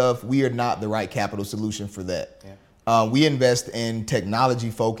that stuff. We are not the right capital solution for that. Yeah. We invest in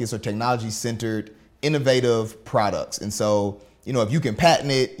technology-focused or technology-centered innovative products. And so, you know, if you can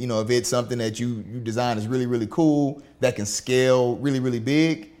patent it, you know, if it's something that you design is really, really cool, that can scale really, really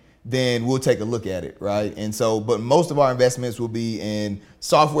big, then we'll take a look at it, right? And so, but most of our investments will be in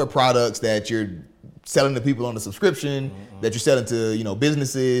software products that you're selling to people on a subscription, that you're selling to, you know,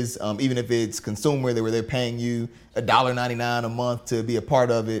 businesses, even if it's consumer, where they're paying you $1.99 a month to be a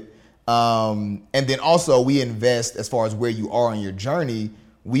part of it. And then also we invest, as far as where you are on your journey,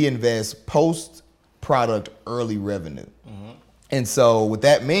 we invest post-product early revenue. And so what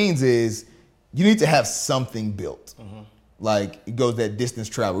that means is you need to have something built. Like it goes that distance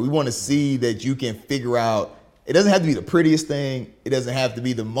travel. We want to see that you can figure out, it doesn't have to be the prettiest thing. It doesn't have to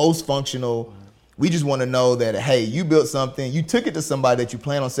be the most functional. We just want to know that, hey, you built something, you took it to somebody that you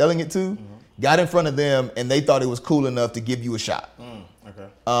plan on selling it to, got in front of them, and they thought it was cool enough to give you a shot.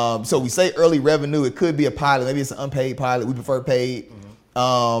 So we say early revenue, it could be a pilot, maybe it's an unpaid pilot, we prefer paid.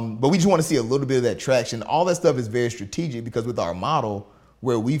 But we just want to see a little bit of that traction. All that stuff is very strategic because with our model,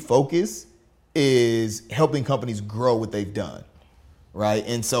 where we focus is helping companies grow what they've done, right?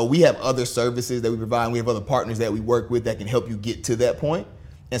 And so we have other services that we provide, and we have other partners that we work with that can help you get to that point.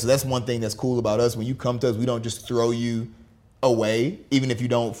 And so that's one thing that's cool about us. When you come to us, we don't just throw you away, even if you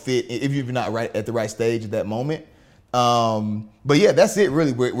don't fit, if you're not right at the right stage at that moment. But yeah, that's it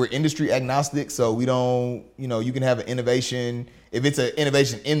really. We're industry agnostic, so we don't, you know, you can have an innovation. If it's an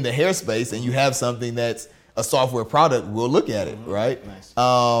innovation in the hair space and you have something that's a software product, we'll look at it, right? Nice.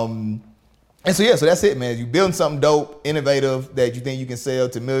 And so that's it, man. You building something dope, innovative that you think you can sell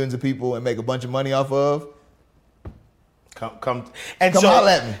to millions of people and make a bunch of money off of. Come holler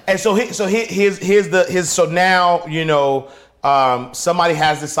at me. And so so now, you know, somebody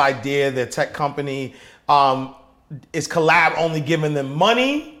has this idea, the tech company, is Collab only giving them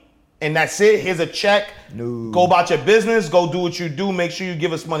money and that's it? Here's a check. No. Go about your business. Go do what you do. Make sure you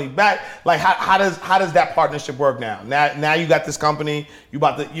give us money back. Like how does that partnership work now? Now you got this company. You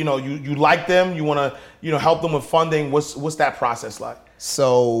about to, you know, you like them. You want to, you know, help them with funding. What's that process like?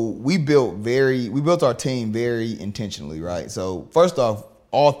 So we built our team very intentionally, right? So first off,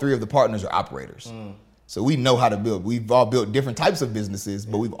 all three of the partners are operators. So we know how to build. We've all built different types of businesses,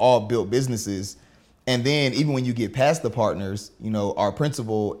 but we've all built businesses. And then even when you get past the partners, you know, our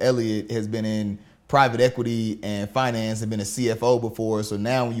principal, Elliot, has been in private equity and finance and been a CFO before. So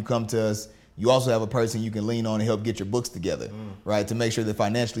now when you come to us, you also have a person you can lean on to help get your books together, right? To make sure that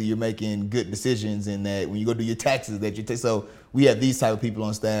financially you're making good decisions and that when you go do your taxes that you take. So we have these type of people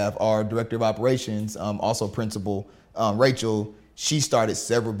on staff. Our director of operations, also principal, Rachel, she started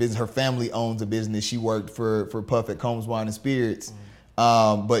several businesses. Her family owns a business. She worked for Puff at Combs Wine and Spirits.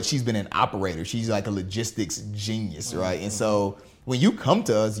 But she's been an operator. She's like a logistics genius, right? And so when you come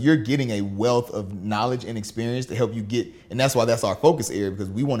to us, you're getting a wealth of knowledge and experience to help you get, and that's why that's our focus area, because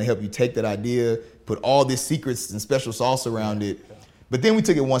we want to help you take that idea, put all these secrets and special sauce around it. But then we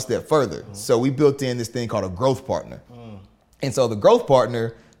took it one step further. So we built in this thing called a growth partner. And so the growth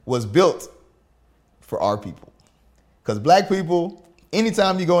partner was built for our people. Because Black people,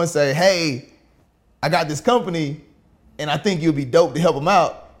 anytime you go and say, hey, I got this company and I think you'll be dope to help them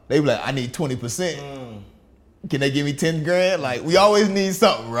out, they be like, I need 20%. Can they give me 10 grand? Like, we always need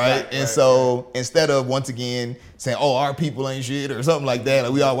something, right? And so instead of once again saying, oh, our people ain't shit or something like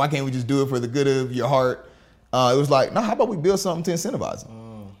that, like why can't we just do it for the good of your heart? It was like, no, how about we build something to incentivize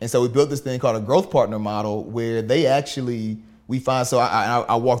them? And so we built this thing called a growth partner model where they actually, we find, so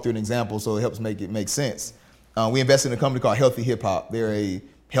I walk through an example so it helps make it make sense. We invested in a company called Healthy Hip Hop. They're a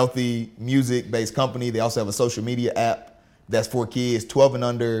healthy music-based company. They also have a social media app that's for kids 12 and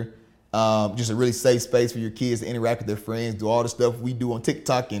under. Just a really safe space for your kids to interact with their friends, do all the stuff we do on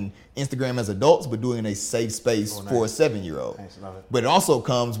TikTok and Instagram as adults, but doing it in a safe space for a 7-year-old. Nice, love it. But it also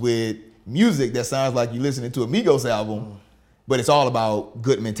comes with music that sounds like you're listening to a Migos album, but it's all about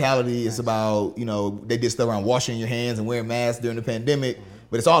good mentality. It's about, you know, they did stuff around washing your hands and wearing masks during the pandemic,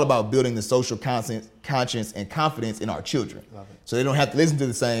 but it's all about building the social conscience and confidence in our children. So they don't have to listen to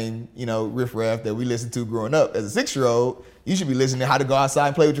the same, you know, riffraff that we listened to growing up. As a 6-year-old, you should be listening to how to go outside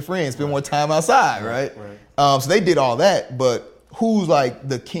and play with your friends, spend more time outside, right? So they did all that, but who's like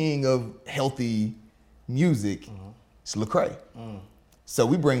the king of healthy music? It's Lecrae. So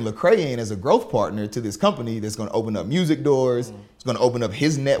we bring Lecrae in as a growth partner to this company that's gonna open up music doors. It's gonna open up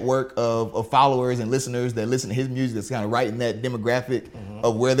his network of followers and listeners that listen to his music that's kind of right in that demographic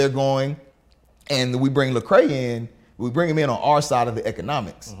of where they're going. And we bring Lecrae in, we bring him in on our side of the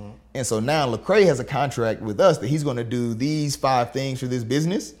economics. And so now Lecrae has a contract with us that he's gonna do these 5 things for this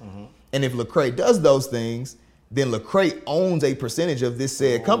business. And if Lecrae does those things, then Lecrae owns a percentage of this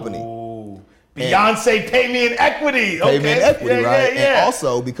said company. Beyonce, pay me in equity. Pay me in equity, right? And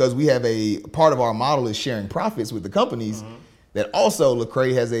also because we have a part of our model is sharing profits with the companies, that also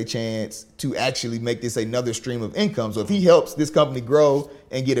Lecrae has a chance to actually make this another stream of income. So if he helps this company grow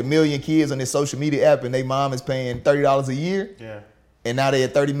and get 1 million kids on this social media app and their mom is paying $30 a year, and now they're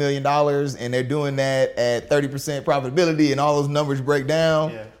at $30 million and they're doing that at 30% profitability and all those numbers break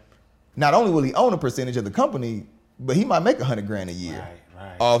down, not only will he own a percentage of the company, but he might make 100 grand a year.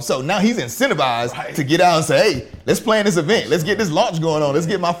 So now he's incentivized to get out and say, hey, let's plan this event. Let's get this launch going on. Let's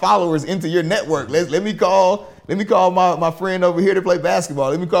get my followers into your network. Let me call my friend over here to play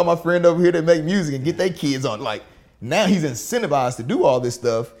basketball. Let me call my friend over here to make music and get their kids on. Like, now he's incentivized to do all this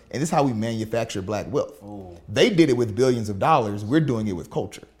stuff, and this is how we manufacture Black wealth. They did it with billions of dollars. We're doing it with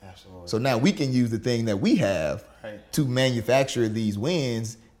culture. So now we can use the thing that we have to manufacture these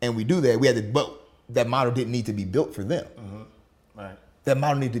wins, and we do that. But that model didn't need to be built for them. That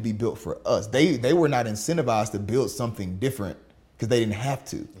model needed to be built for us. They were not incentivized to build something different because they didn't have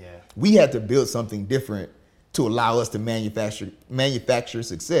to. We had to build something different to allow us to manufacture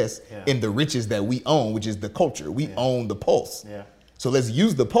success in the riches that we own, which is the culture. We own the pulse. So let's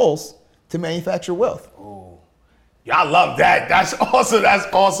use the pulse to manufacture wealth. I love that. That's awesome. That's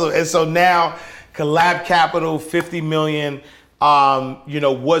awesome. And so now Collab Capital, 50 million. You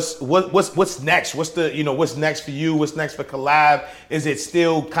know, what's next? What's next for you? What's next for Collab? Is it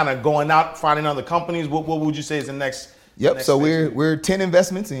still kind of going out, finding other companies? What would you say is the next? So we're 10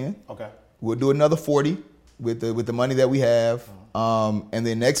 investments in. Okay. We'll do another 40 with the money that we have. And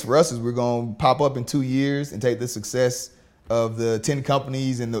then next for us is we're going to pop up in 2 years and take the success of the 10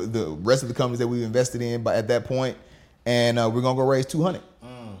 companies and the rest of the companies that we've invested in at that point, and we're going to go raise 200.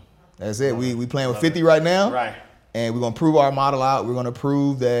 That's it. We playing with 50 right now. Right. And we're going to prove our model out. We're going to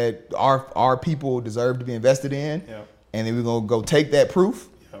prove that our people deserve to be invested in. Yep. And then we're going to go take that proof,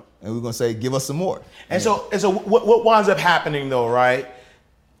 and we're going to say, give us some more. And so what winds up happening though, right?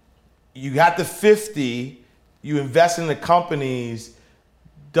 You got the 50, you invest in the companies.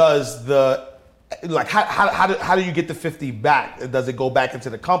 Does how do you get the 50 back? Does it go back into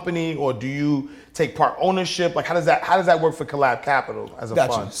the company, or do you take part ownership? Like how does that work for Collab Capital as a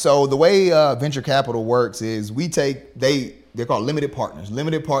fund? So the way venture capital works is they're called limited partners.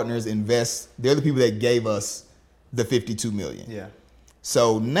 Limited partners invest. They're the people that gave us the $52 million. Yeah.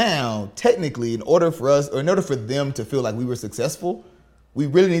 So now, technically, in order for them to feel like we were successful, we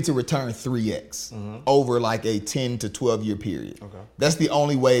really need to return 3x over like a 10 to 12 year period. Okay. That's the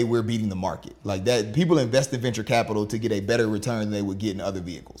only way we're beating the market. Like that, people invest in venture capital to get a better return than they would get in other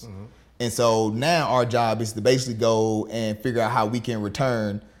vehicles. And so now our job is to basically go and figure out how we can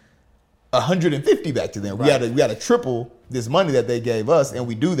return 150 back to them. Right. We got to triple this money that they gave us, and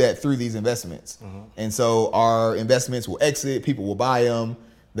we do that through these investments. And so our investments will exit, people will buy them,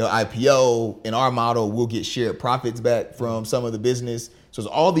 they'll IPO. In our model, we'll get shared profits back from some of the business. So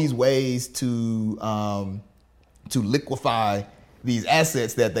there's all these ways to liquefy these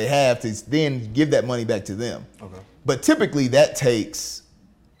assets that they have to then give that money back to them. Okay. But typically that takes,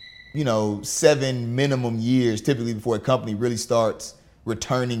 7 minimum years typically before a company really starts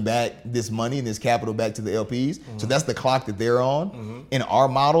returning back this money and this capital back to the LPs. So that's the clock that they're on. In our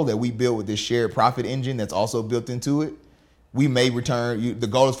model that we built with this shared profit engine that's also built into it, we may return, the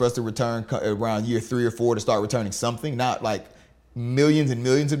goal is for us to return around year 3 or 4 to start returning something, not like millions and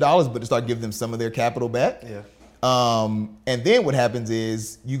millions of dollars, but to start giving them some of their capital back. Yeah. And then what happens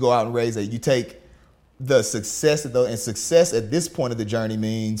is you go out and you take the success and success at this point of the journey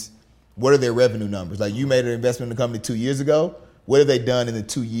means what are their revenue numbers? Like you made an investment in the company 2 years ago. What have they done in the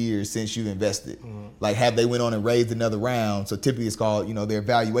 2 years since you've invested? Like have they went on and raised another round? So typically it's called, their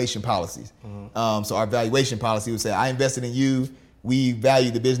valuation policies. So our valuation policy would say, I invested in you. We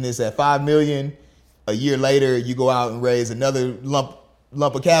value the business at $5 million. A year later, you go out and raise another lump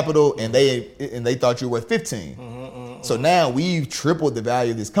of capital, and they thought you were worth 15. So now we've tripled the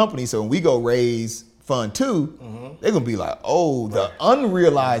value of this company. So when we go raise fund 2, they're gonna be like, oh, the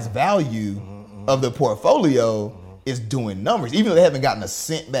unrealized value of the portfolio is doing numbers, even though they haven't gotten a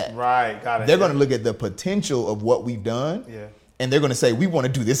cent back. Right, got it. They're gonna look at the potential of what we've done. Yeah. And they're going to say, we want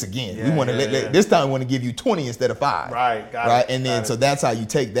to do this again. Yeah, we want to this time we want to give you 20 instead of 5. Right, got it. And then so that's how you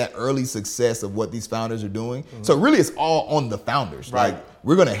take that early success of what these founders are doing. So really it's all on the founders. Right. Like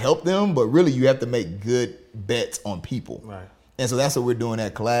we're going to help them, but really you have to make good bets on people. Right. And so that's what we're doing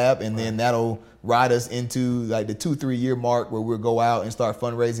at Collab, and then that'll ride us into like the 2-3 year mark where we'll go out and start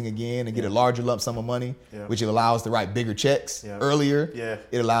fundraising again and get a larger lump sum of money, which allows us to write bigger checks earlier. Yeah.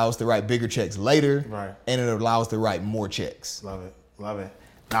 It allows us to write bigger checks later. Right. And it allows us to write more checks. Love it. No,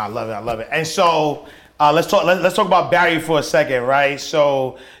 I love it. And so let's talk about Barry for a second, right?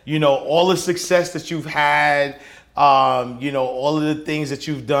 So, all the success that you've had, all of the things that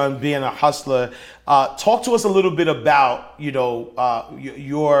you've done being a hustler. Talk to us a little bit about,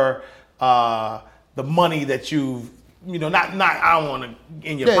 your the money that you've, not I don't want to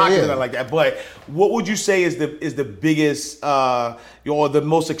in your pocket or nothing like that, but what would you say is the biggest or the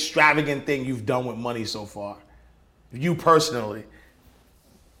most extravagant thing you've done with money so far? You personally.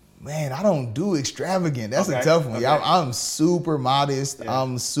 Man, I don't do extravagant. That's a tough one. Okay. I'm super modest. Yeah.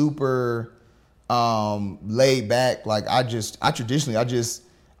 I'm super laid back. Like I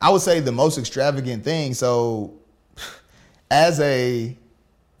would say the most extravagant thing. So as a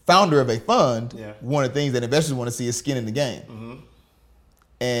founder of a fund, one of the things that investors want to see is skin in the game.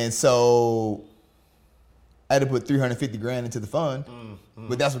 And so I had to put $350,000 into the fund,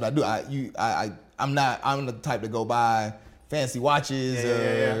 but that's what I do. I'm the type to go buy fancy watches,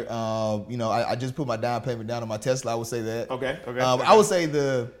 I just put my down payment down on my Tesla. I would say that. Okay. I would say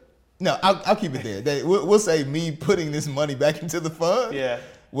I'll keep it there. We'll say me putting this money back into the fund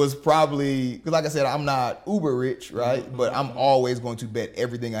was probably, because like I said, I'm not uber rich, right? But I'm always going to bet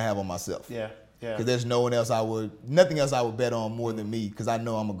everything I have on myself. Yeah. Because there's nothing else I would bet on more than me, because I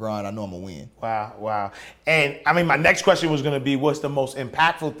know I'm a grind, I know I'm a win. Wow. And I mean, my next question was going to be, what's the most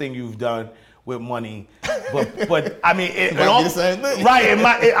impactful thing you've done with money? But I mean, the same thing.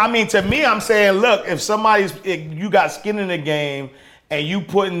 Right. To me, I'm saying, look, if you got skin in the game and you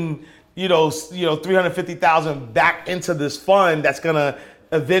putting, $350,000 back into this fund that's gonna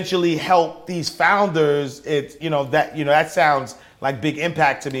eventually help these founders, that sounds like big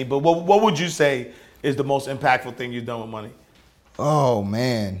impact to me. But what would you say is the most impactful thing you've done with money? Oh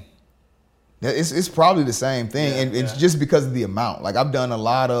man, it's probably the same thing, and it's just because of the amount. Like I've done a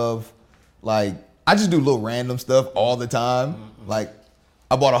lot of, like I just do little random stuff all the time. Mm-hmm. Like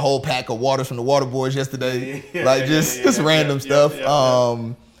I bought a whole pack of waters from the water boys yesterday. Just random stuff.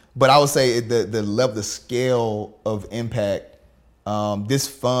 But I would say the scale of impact. This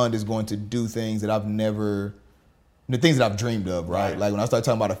fund is going to do things that the things that I've dreamed of, right? Like when I started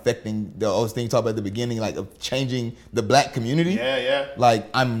talking about affecting those things, talked about at the beginning, like of changing the black community. Like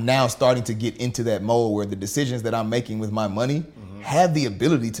I'm now starting to get into that mode where the decisions that I'm making with my money have the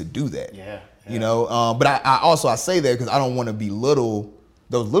ability to do that. You know, but I say that because I don't want to belittle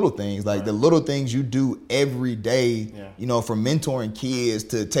those little things, like the little things you do every day, you know, from mentoring kids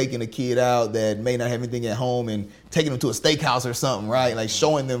to taking a kid out that may not have anything at home and taking them to a steakhouse or something, right? Like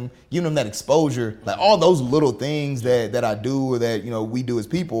showing them, giving them that exposure, like all those little things that I do or that, you know, we do as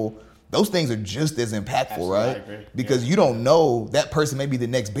people, those things are just as impactful, absolutely, right? Because you don't know that person may be the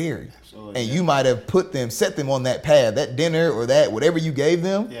next Barry. And you might have set them on that path, that dinner or that whatever you gave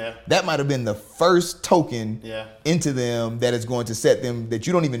them, that might have been the first token into them that is going to set them, that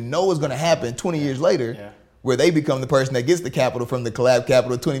you don't even know is going to happen 20 years later, where they become the person that gets the capital from the Collab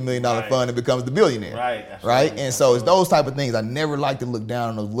Capital $20 million fund and becomes the billionaire. Right? And so it's those type of things. I never like to look down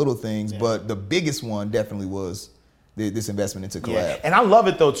on those little things, but the biggest one definitely was this investment into Collab. And I love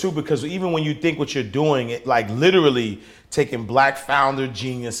it though too, because even when you think what you're doing, it like literally taking black founder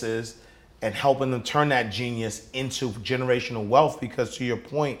geniuses and helping them turn that genius into generational wealth, because to your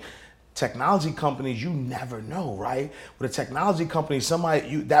point, technology companies, you never know, right? With a technology company,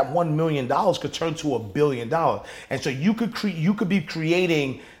 that $1 million could turn to $1 billion. And so you could be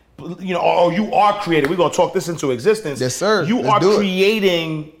creating, you know, or you are creating, we're gonna talk this into existence. Yes, sir. You are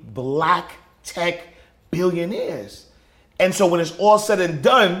creating black tech billionaires. And so when it's all said and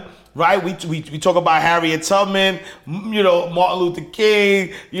done, right, we talk about Harriet Tubman, you know, Martin Luther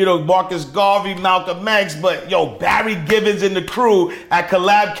King, you know, Marcus Garvey, Malcolm X, but Barry Gibbons and the crew at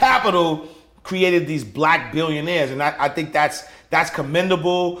Collab Capital created these black billionaires, and I think that's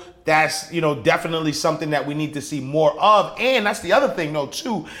commendable. That's, you know, definitely something that we need to see more of. And that's the other thing though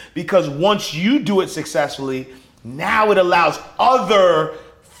too, because once you do it successfully, now it allows other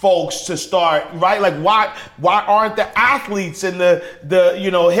folks to start, right? Like why aren't the athletes and the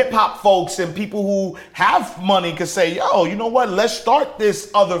you know, hip hop folks and people who have money could say, yo, you know what, let's start this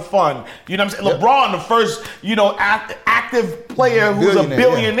other fund. You know what I'm saying? LeBron, the first, you know, active player who's a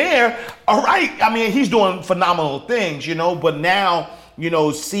billionaire. All right. I mean, he's doing phenomenal things, you know, but now, you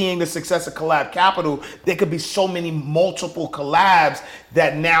know, seeing the success of Collab Capital, there could be so many multiple collabs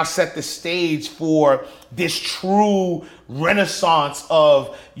that now set the stage for this true renaissance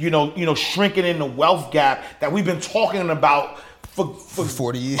of, you know, shrinking in the wealth gap that we've been talking about for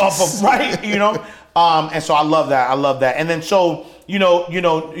 40 years. Right, you know? And so I love that. And then so, now,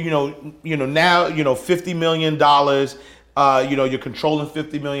 $50 million, you're controlling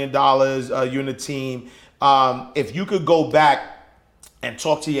 $50 million, you and the team. If you could go back and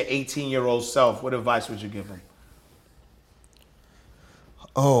talk to your 18-year-old self, what advice would you give him?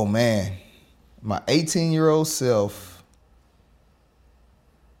 Oh man, my 18-year-old self.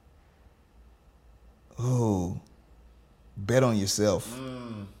 Oh, bet on yourself.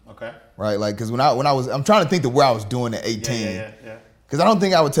 Okay. Right, like because I'm trying to think of where I was doing at 18. Yeah. Because I don't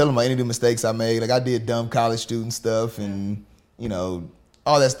think I would tell him about any of the mistakes I made. Like I did dumb college student stuff and you know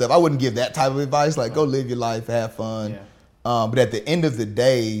all that stuff. I wouldn't give that type of advice. Like go live your life, have fun. But at the end of the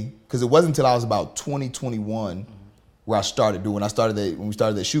day, because it wasn't until I was about 2021 where I started doing. When we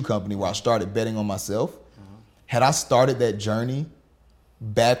started that shoe company, where I started betting on myself. Had I started that journey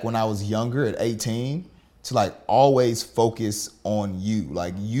back when I was younger at 18, to like always focus on you.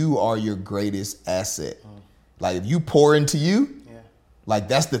 Like you are your greatest asset. Like if you pour into you, like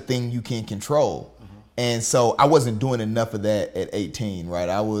that's the thing you can control. And so I wasn't doing enough of that at 18, right?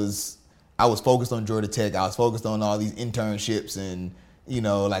 I was focused on Georgia Tech. I was focused on all these internships and, you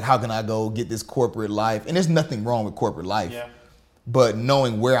know, like how can I go get this corporate life? And there's nothing wrong with corporate life. But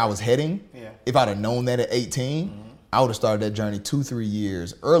knowing where I was heading, if I'd have known that at 18, I would have started that journey 2-3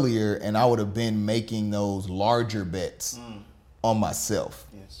 years earlier, and I would have been making those larger bets on myself.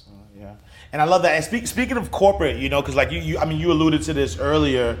 And I love that. And speaking of corporate, you know, because like you alluded to this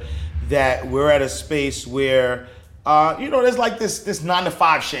earlier, that we're at a space where, there's like this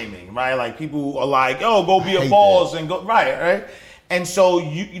 9-to-5 shaming, right? Like people are like, oh, go be a boss and go, right? And so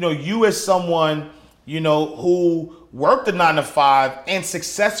you as someone, you know, who worked a 9-to-5 and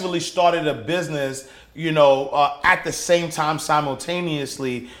successfully started a business, at the same time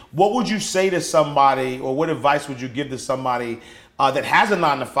simultaneously, what would you say to somebody, or what advice would you give to somebody that has a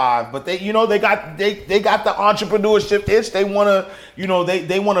 9-to-5, but they got the entrepreneurship itch? They want to,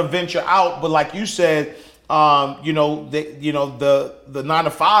 they want to venture out, but like you said, the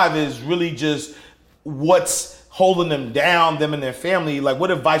 9-to-5 is really just what's holding them down, them and their family. Like,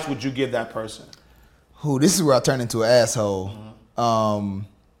 what advice would you give that person? This is where I turn into an asshole.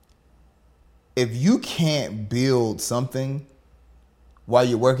 If you can't build something while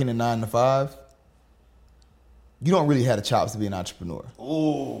you're working a 9-to-5, you don't really have the chops to be an entrepreneur.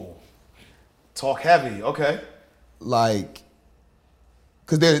 Ooh, talk heavy. Okay. Like,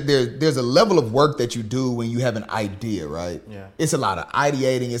 because there's a level of work that you do when you have an idea, right? Yeah. It's a lot of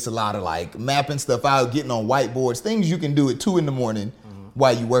ideating. It's a lot of like mapping stuff out, getting on whiteboards, things you can do at 2 a.m.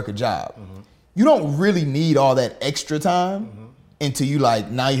 while you work a job. You don't really need all that extra time until you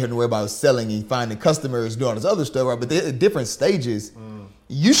now you have to worry about selling and finding customers, doing all this other stuff, right? But they're at different stages.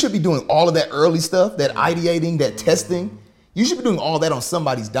 You should be doing all of that early stuff, that ideating, that testing. You should be doing all that on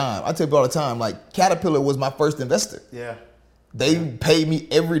somebody's dime. I tell people all the time, like, Caterpillar was my first investor. Yeah. They paid me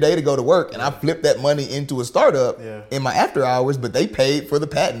every day to go to work, and I flipped that money into a startup in my after hours, but they paid for the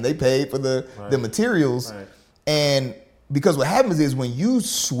patent. They paid for the materials. Right. And because what happens is when you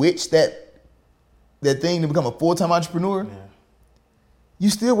switch that thing to become a full-time entrepreneur, you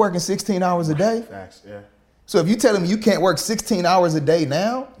still working 16 hours a day. Facts, yeah. So if you tell them you can't work 16 hours a day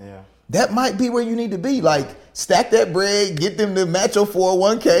now, that might be where you need to be. Like, stack that bread, get them to match your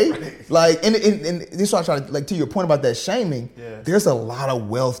 401k. Like, and this is what I try to, to your point about that shaming, there's a lot of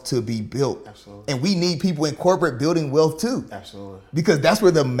wealth to be built. Absolutely. And we need people in corporate building wealth too. Absolutely. Because that's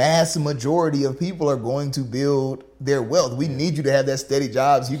where the mass majority of people are going to build their wealth. We need you to have that steady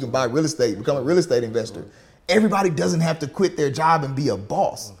job so you can buy real estate, become a real estate investor. Everybody doesn't have to quit their job and be a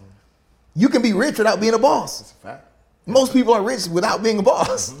boss. You can be rich without being a boss. That's a fact. Most people are rich without being a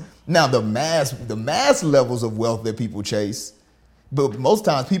boss. Now, the mass levels of wealth that people chase, but most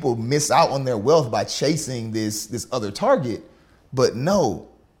times people miss out on their wealth by chasing this other target. But no,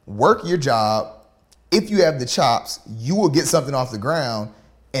 work your job. If you have the chops, you will get something off the ground,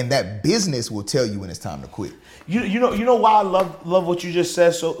 and that business will tell you when it's time to quit. You know why I love what you just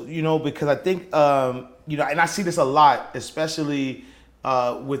said. So because I think and I see this a lot, especially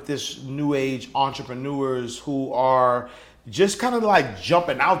with this new age entrepreneurs who are just kind of like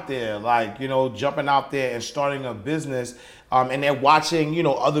jumping out there, and starting a business, and they're watching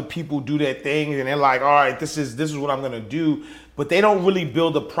other people do their thing, and they're like, all right, this is what I'm gonna do, but they don't really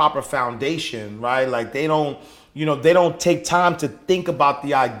build a proper foundation, right? Like they don't take time to think about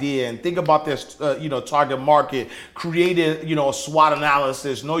the idea and think about their, target market, create a SWOT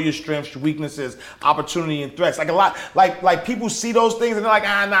analysis, know your strengths, your weaknesses, opportunity and threats. Like a lot, like people see those things and they're like,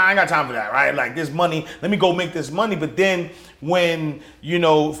 nah, I ain't got time for that, right? Like this money, let me go make this money. But then when,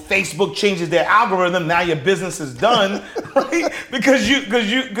 Facebook changes their algorithm, now your business is done, right? Because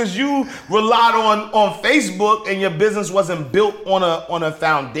you relied on Facebook and your business wasn't built on a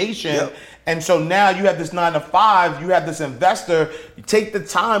foundation. Yep. And so now you have this 9-to-5, you have this investor, you take the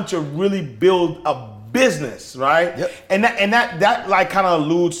time to really build a business, right? Yep. And that like kind of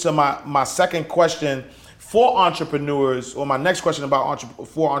alludes to my second question for entrepreneurs, or my next question about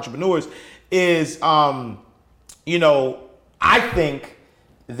for entrepreneurs is, I think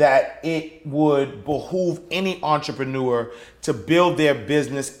that it would behoove any entrepreneur to build their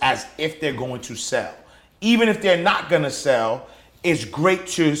business as if they're going to sell. Even if they're not going to sell, it's great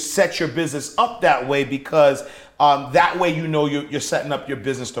to set your business up that way, because that way you're setting up your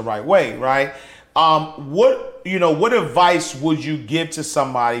business the right way, right? What advice would you give to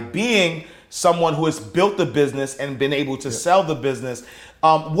somebody, being someone who has built the business and been able to sell the business?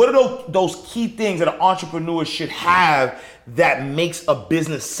 What are those key things that an entrepreneur should have that makes a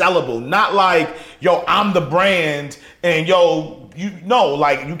business sellable? Not like, yo, I'm the brand and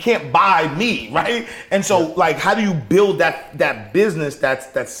you can't buy me, right? And so how do you build that business that's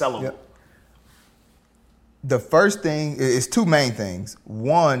sellable? Yep. The first thing is two main things.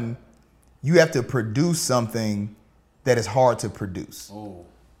 One, you have to produce something that is hard to produce. Ooh.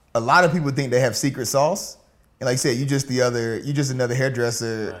 A lot of people think they have secret sauce. And like I said, you just another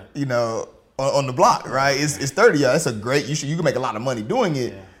hairdresser, right, on the block, right? It's 30. Yeah, that's a great. You can make a lot of money doing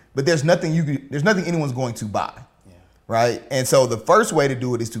it, but there's nothing anyone's going to buy, right? And so the first way to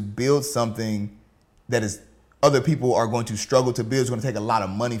do it is to build something that is other people are going to struggle to build. It's going to take a lot of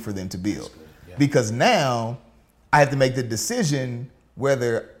money for them to build, because now I have to make the decision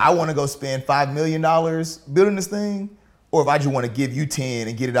whether I want to go spend $5 million building this thing, or if I just want to give you 10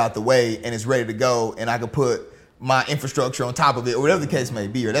 and get it out the way and it's ready to go, and I could put my infrastructure on top of it, or whatever the case may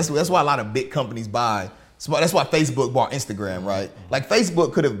be. Or that's why a lot of big companies buy. That's why Facebook bought Instagram, right? Like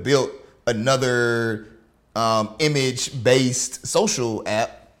Facebook could have built another image-based social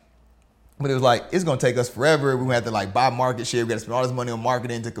app, but it was like, it's gonna take us forever. We're gonna have to like buy market share. We gotta spend all this money on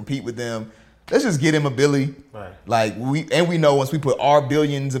marketing to compete with them. Let's just get him a Billy. Right. Like we know once we put our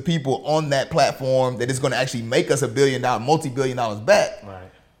billions of people on that platform that it's gonna actually make us $1 billion, multi-billion dollars back. Right.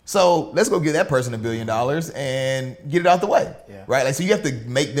 So let's go give that person $1 billion and get it out the way. Yeah. Right? Like, so you have to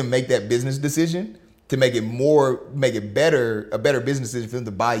make them make that business decision to make it better, a better business decision for them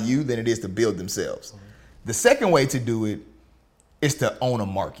to buy you than it is to build themselves. The second way to do it is to own a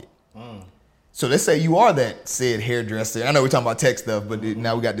market. So let's say you are that said hairdresser. I know we're talking about tech stuff, but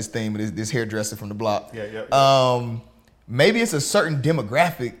now we got this thing with this hairdresser from the block. Yeah. Maybe it's a certain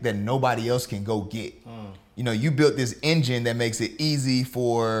demographic that nobody else can go get. You know, you built this engine that makes it easy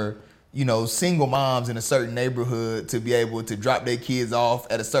for, you know, single moms in a certain neighborhood to be able to drop their kids off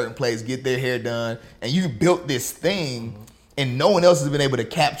at a certain place, get their hair done, and you built this thing and no one else has been able to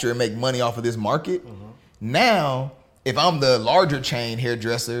capture and make money off of this market. Now, if I'm the larger chain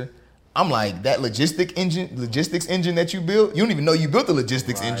hairdresser, I'm like, that logistics engine that you built, you don't even know you built the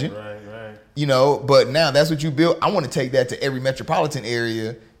logistics engine. Right. You know, but now that's what you built. I want to take that to every metropolitan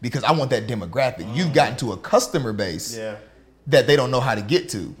area because I want that demographic. You've gotten to a customer base that they don't know how to get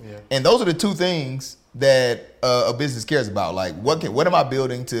to. Yeah. And those are the two things that a business cares about. Like, what am I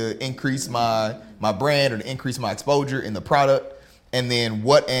building to increase my brand or to increase my exposure in the product? And then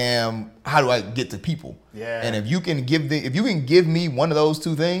how do I get to people? Yeah. And if you can give me one of those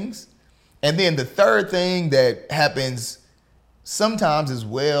two things, and then the third thing that happens sometimes as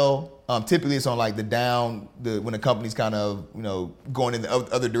well, typically it's on like when the company's kind of, you know, going in the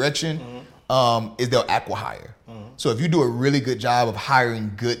other direction, is they'll acqui-hire. So if you do a really good job of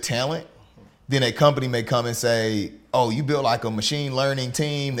hiring good talent, then a company may come and say, oh, you built like a machine learning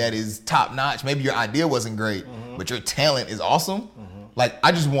team that is top notch. Maybe your idea wasn't great, but your talent is awesome. Like,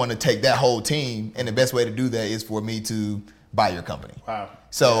 I just want to take that whole team, and the best way to do that is for me to buy your company. Wow.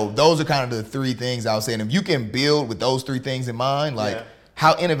 So those are kind of the three things I was saying. If you can build with those three things in mind, like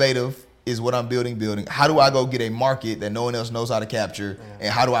how innovative is what I'm building? How do I go get a market that no one else knows how to capture? And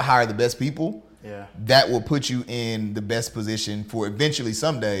how do I hire the best people? Yeah. That will put you in the best position for eventually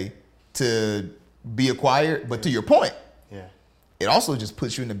someday to be acquired. But to your point, it also just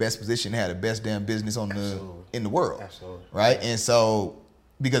puts you in the best position to have the best damn business in the world. Absolutely. Right? And so,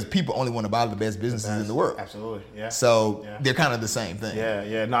 because people only want to buy the best businesses in the world. Absolutely. Yeah. So they're kind of the same thing.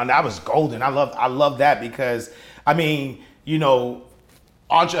 Yeah. No, that was golden. I love that because, I mean, you know,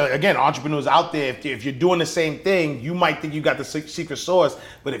 entrepreneurs out there, if you're doing the same thing, you might think you got the secret sauce,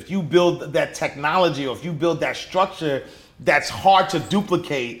 but if you build that technology or if you build that structure that's hard to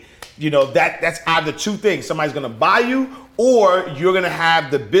duplicate, you know, that's either two things. Somebody's gonna buy you, or you're gonna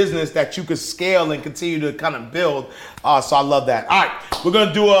have the business that you could scale and continue to kind of build. So I love that. All right, we're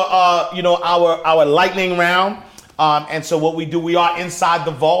gonna do our lightning round. And so what we do, we are inside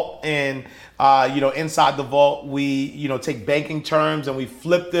the vault, and inside the vault, we take banking terms and we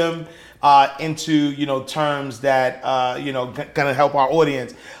flip them into terms that kind of help our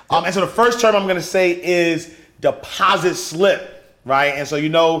audience. And so the first term I'm gonna say is deposit slip, right? And so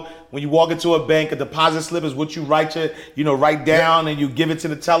when you walk into a bank, a deposit slip is what you write down and you give it to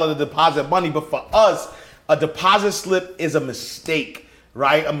the teller to deposit money. But for us, a deposit slip is a mistake,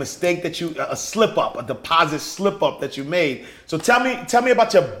 right? A mistake a slip up, a deposit slip up that you made. So tell me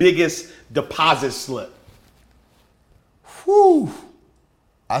about your biggest deposit slip. Whew.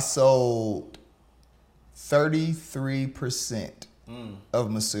 I sold 33%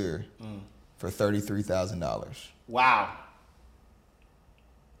 of Monsieur for $33,000. Wow.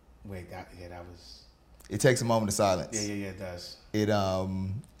 Wait, that was. It takes a moment of silence. Yeah, it does.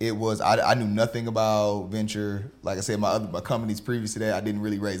 It was. I knew nothing about venture. Like I said, my companies previous to that, I didn't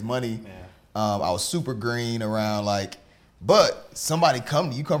really raise money. Yeah. I was super green around but somebody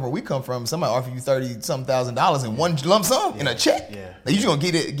we come from. Somebody offer you $30,000 in one lump sum in a check. Yeah. Like, you just gonna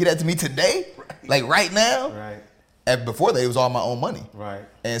get that to me today, like right now. Right. And before that, it was all my own money. Right.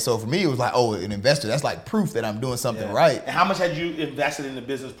 And so for me, it was like, oh, an investor. That's like proof that I'm doing something right. And how much had you invested in the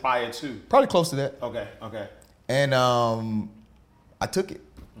business prior to? Probably close to that. Okay. And I took it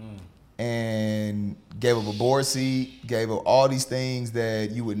and gave up a board seat, gave up all these things that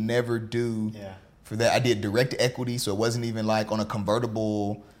you would never do for that. I did direct equity, so it wasn't even like on a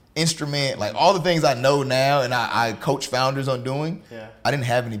convertible instrument. Like all the things I know now and I coach founders on doing, I didn't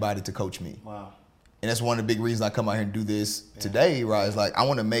have anybody to coach me. Wow. And that's one of the big reasons I come out here and do this today, right? It's like, I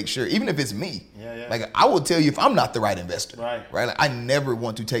want to make sure, even if it's me, like I will tell you if I'm not the right investor, right? Like I never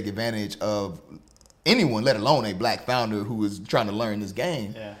want to take advantage of anyone, let alone a black founder who was trying to learn this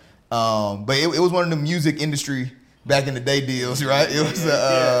game. Yeah. But it was one of the music industry back in the day deals, right? It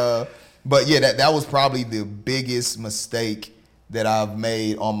was, but yeah, that was probably the biggest mistake that I've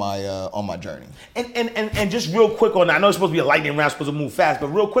made on my journey. And just real quick on that, I know it's supposed to be a lightning round, supposed to move fast, but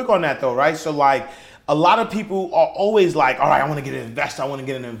real quick on that though, right? So like, a lot of people are always like, all right, I want to get an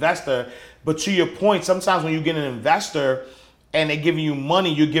investor. But to your point, sometimes when you get an investor and they're giving you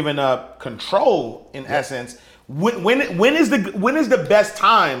money, you're giving up control in essence. When is the best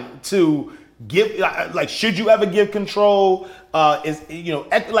time to give? Like, should you ever give control? Can you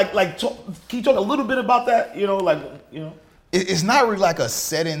talk a little bit about that? It's not really like a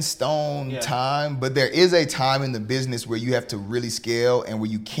set in stone time, but there is a time in the business where you have to really scale and where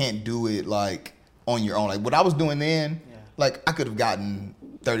you can't do it like on your own. Like what I was doing then, like I could have gotten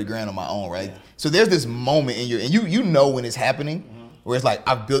 30 grand on my own, right? Yeah. So there's this moment in you know when it's happening, where it's like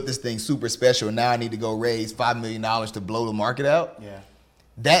I've built this thing super special and now I need to go raise $5 million to blow the market out. Yeah.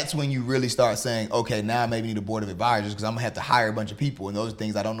 That's when you really start saying, okay, now I maybe need a board of advisors because I'm gonna have to hire a bunch of people and those are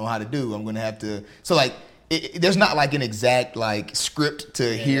things I don't know how to do. I'm gonna have to, so like, there's not like an exact like script to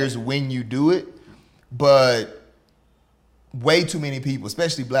here's when you do it, but way too many people,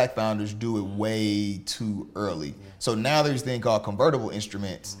 especially black founders, do it way too early. Yeah. So now there's a thing called convertible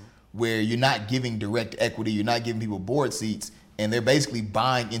instruments where you're not giving direct equity, you're not giving people board seats, and they're basically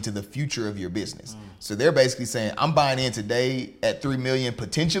buying into the future of your business. So they're basically saying, I'm buying in today at $3 million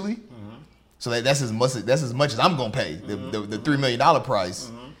potentially. So that's as much as I'm gonna pay, the $3 million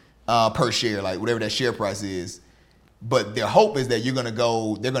price per share, like whatever that share price is. But their hope is that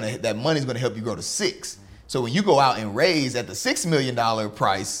that money's gonna help you grow to 6. So when you go out and raise at the $6 million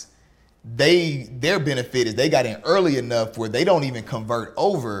price, their benefit is they got in early enough where they don't even convert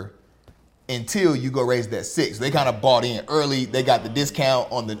over until you go raise that 6. They kind of bought in early. They got the discount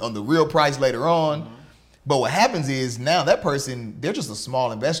on the real price later on. But what happens is now that person, they're just a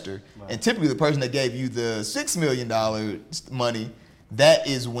small investor. Right. And typically the person that gave you the $6 million money, that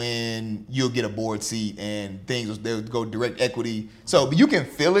is when you'll get a board seat and they'll go direct equity. So you can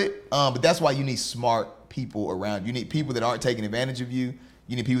feel it, but that's why you need smart people around. You need people that aren't taking advantage of you.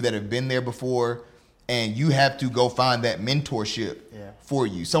 You need people that have been there before, and you have to go find that mentorship for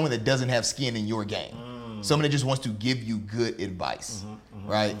you. Someone that doesn't have skin in your game. Someone that just wants to give you good advice,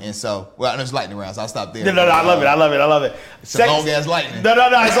 right? And so, well, I know it's lightning round, so I'll stop there. No, I love it. It's a long ass lightning. No,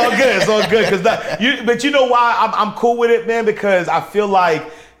 it's all good. But you know why I'm cool with it, man? Because I feel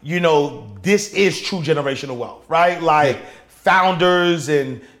like, this is true generational wealth, right? Like founders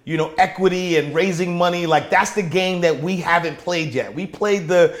and, equity and raising money, like that's the game that we haven't played yet. We played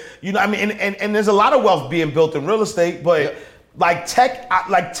and there's a lot of wealth being built in real estate, but like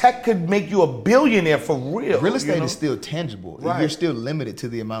tech could make you a billionaire for real. Real estate is still tangible. Right. You're still limited to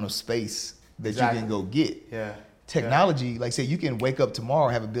the amount of space that you can go get. Yeah. Technology, like say you can wake up tomorrow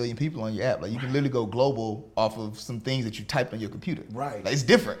and have 1 billion people on your app. Like you can literally go global off of some things that you type on your computer. Right. Like it's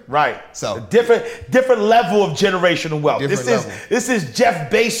different. Right. So a different level of generational wealth. This is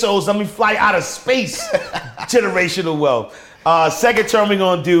Jeff Bezos, let me fly out of space generational wealth. Second term we're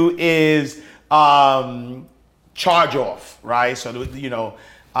gonna do is charge off, right? So you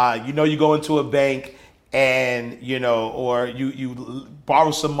go into a bank and or you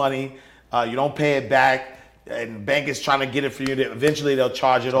borrow some money, you don't pay it back. And the bank is trying to get it for you. Eventually, they'll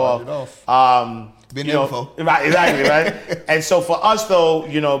charge it off. Been there before. Right, exactly, right? And so for us, though,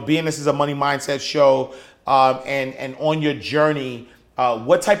 being this is a money mindset show, and on your journey,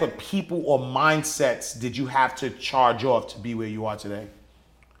 what type of people or mindsets did you have to charge off to be where you are today?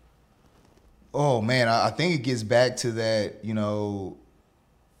 Oh, man, I think it gets back to that,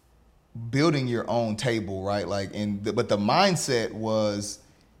 building your own table, right? But the mindset was,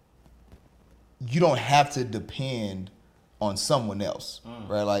 you don't have to depend on someone else,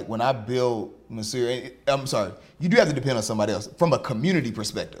 right? Like when I built Monsieur, you do have to depend on somebody else from a community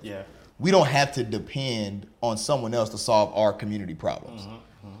perspective. Yeah. We don't have to depend on someone else to solve our community problems.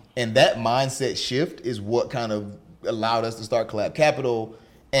 And that mindset shift is what kind of allowed us to start Collab Capital,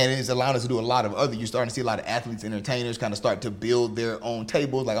 and it's allowed us to do a lot of other, you're starting to see a lot of athletes, entertainers kind of start to build their own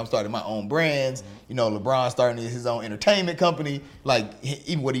tables. Like I'm starting my own brands. LeBron starting his own entertainment company. Like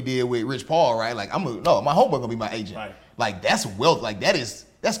even what he did with Rich Paul, right? Like my homeboy gonna be my agent. Right. Like that's wealth. Like that's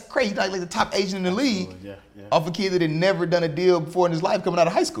crazy. Like the top agent in the league off a kid that had never done a deal before in his life coming out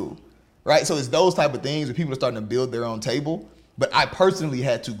of high school, right? So it's those type of things where people are starting to build their own table. But I personally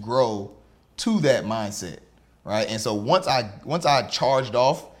had to grow to that mindset. Right. And so once I charged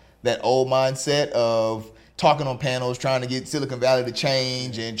off that old mindset of talking on panels, trying to get Silicon Valley to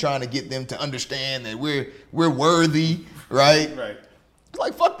change and trying to get them to understand that we're worthy, right? Right.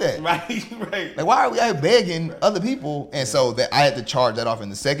 Like, fuck that. Right. Like, why are we out begging other people? And so that I had to charge that off.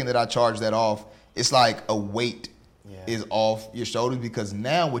 And the second that I charge that off, it's like a weight is off your shoulders, because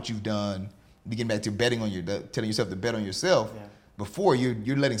now what you've done, getting back to betting on telling yourself to bet on yourself. Yeah. Before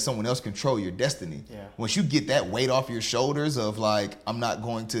you're letting someone else control your destiny. Yeah. Once you get that weight off your shoulders of like, I'm not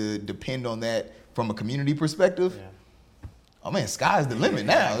going to depend on that from a community perspective. Yeah. Oh man, sky's the limit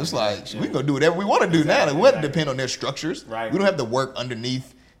now. It's like we can go do whatever we want to do now. Like, we don't have to depend on their structures. Right. We don't have to work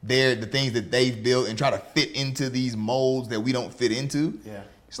underneath the things that they've built and try to fit into these molds that we don't fit into. Yeah.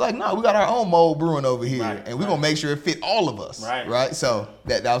 It's like, no, we got our own mold brewing over here, and we're gonna make sure it fit all of us. Right. So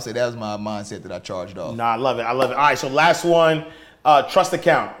that was my mindset that I charged off. No, I love it. All right, so last one. Trust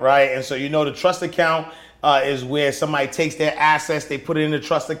account, right? And so the trust account is where somebody takes their assets, they put it in the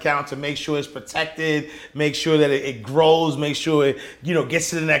trust account to make sure it's protected, make sure that it grows, make sure it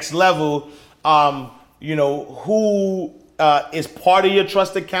gets to the next level. Who is part of your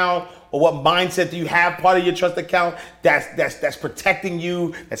trust account, or what mindset do you have part of your trust account that's protecting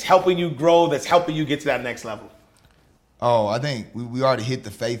you, that's helping you grow, that's helping you get to that next level? Oh, I think we already hit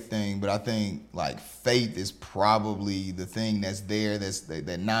the faith thing, but I think like faith is probably the thing that's there, that's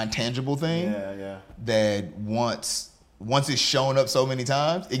that non-tangible thing. Yeah. That once it's shown up so many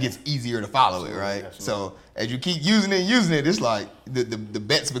times, it gets easier to follow it, right? Absolutely. So as you keep using it, it's like the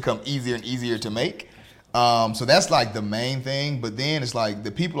bets become easier and easier to make. So that's like the main thing. But then it's like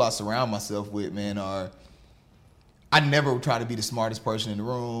the people I surround myself with, man, I never try to be the smartest person in the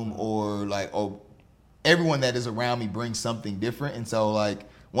room, or everyone that is around me brings something different. And so, like,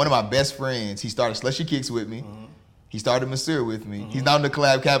 one of my best friends, he started Slushy Kicks with me. Mm-hmm. He started Masseur with me. Mm-hmm. He's now in the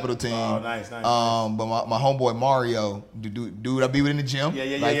Collab Capital team. Oh, nice. But my homeboy Mario, dude I be with in the gym,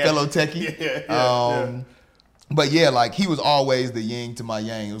 fellow techie. But yeah, like, he was always the yin to my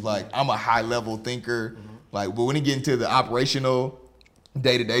yang. It was like, I'm a high level thinker. Mm-hmm. Like, but when it get into the operational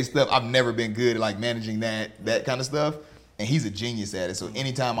day-to-day stuff, I've never been good at like managing that kind of stuff. And he's a genius at it. So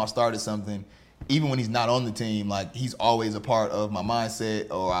anytime I started something, even when he's not on the team, like, he's always a part of my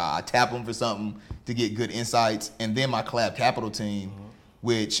mindset, or I tap him for something to get good insights. And then my Collab Capital team,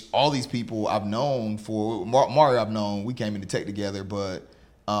 which all these people I've known for, Mario I've known, we came into tech together, but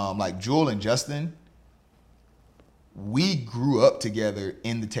like Jewel and Justin, we grew up together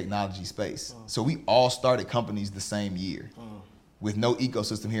in the technology space. So we all started companies the same year with no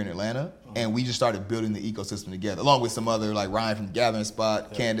ecosystem here in Atlanta. And we just started building the ecosystem together, along with some other, like Ryan from Gathering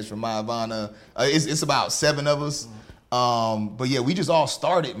Spot, Candace from Maivana. It's about 7 of us. But yeah, we just all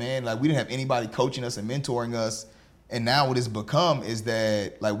started, man. Like, we didn't have anybody coaching us and mentoring us. And now what it's become is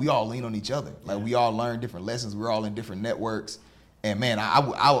that, like, we all lean on each other. Like, we all learn different lessons. We're all in different networks. And man,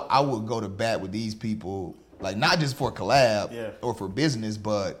 I would go to bat with these people, like, not just for collab or for business,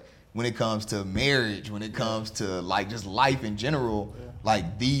 but when it comes to marriage, when it comes to like just life in general,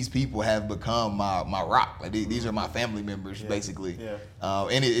 like, these people have become my rock. Like, these are my family members, basically.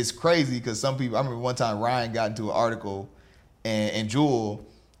 And it's crazy because some people, I remember one time Ryan got into an article, and Jewel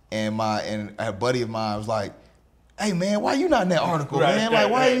and a buddy of mine was like, "Hey man, why you not in that article, man? Like,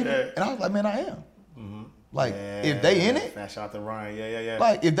 why you?" And I was like, "Man, I am." Like, if they in it, shout out to Ryan. Yeah.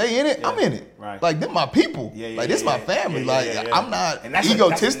 Like, if they in it, I'm in it. Right. Like, they're my people. Like, this my family. I'm not egotistical.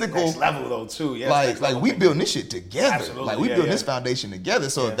 That's the next level though too. Like we building this shit together. Absolutely. Like, we building this foundation together.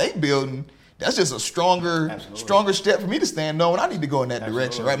 So if they building, that's just a stronger step for me to stand knowing I need to go in that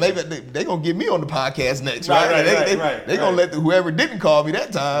direction, right? Maybe they gonna get me on the podcast next, right? They gonna let whoever didn't call me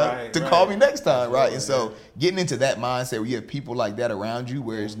that time call me next time, right? And so getting into that mindset where you have people like that around you,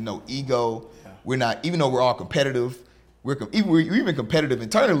 where there's no ego. We're not, even though we're all competitive, we're even competitive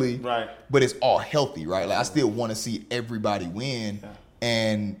internally, but it's all healthy, right? Like, I still want to see everybody win,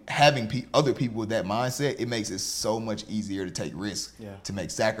 and having other people with that mindset, it makes it so much easier to take risks, to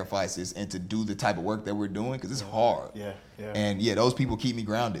make sacrifices, and to do the type of work that we're doing, because it's hard. And those people keep me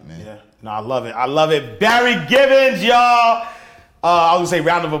grounded, man. No, I love it. Barry Givens, y'all. I was gonna say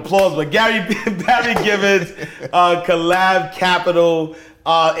round of applause, but Barry Givens, Collab Capital.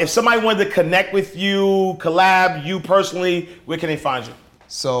 If somebody wanted to connect with you, collab, you personally, where can they find you?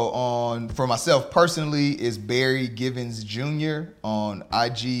 So for myself personally, is Barry Givens Jr. on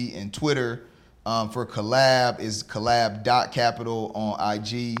IG and Twitter. For collab is collab.capital on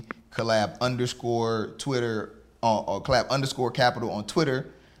IG, collab_ Twitter, or collab_ capital on Twitter.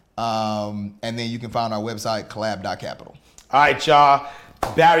 And then you can find our website, collab.capital. All right, y'all.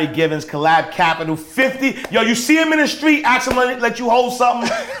 Barry Givens, Collab Capital, 50. Yo, you see him in the street, ask him to let you hold something.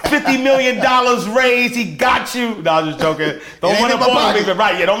 $50 million raised, he got you. No, I'm just joking. Don't run up on him either.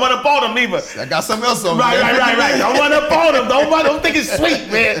 Right, yeah, don't run up on him either. I got something else on me. Right. Don't run up on him. Don't think it's sweet,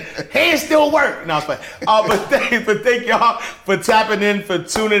 man. Hands still work. No, it's fine. But thank y'all for tapping in, for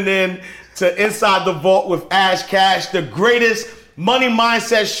tuning in to Inside the Vault with Ash Cash, the greatest money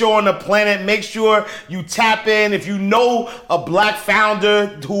mindset show on the planet. Make sure you tap in. If you know a black founder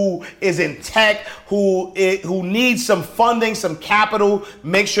who is in tech, who needs some funding, some capital,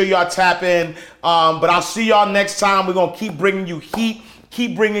 make sure y'all tap in. But I'll see y'all next time. We're going to keep bringing you heat,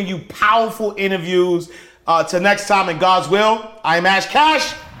 keep bringing you powerful interviews. Till next time, in God's will, I am Ash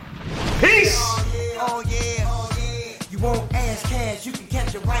Cash. Peace. Oh yeah. You want Ash Cash, you can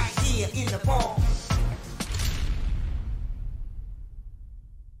catch it right here in the vault.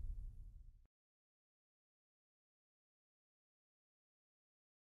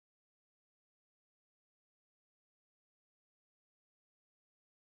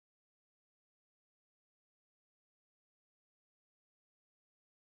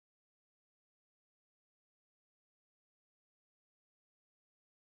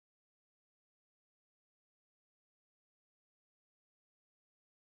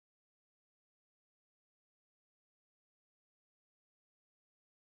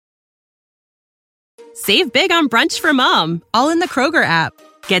 Save big on brunch for mom, all in the Kroger app.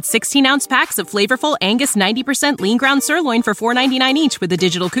 Get 16-ounce packs of flavorful Angus 90% lean ground sirloin for $4.99 each with a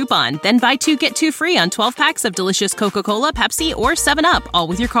digital coupon. Then buy 2, get 2 free on 12 packs of delicious Coca-Cola, Pepsi, or 7-Up, all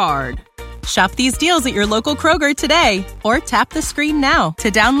with your card. Shop these deals at your local Kroger today, or tap the screen now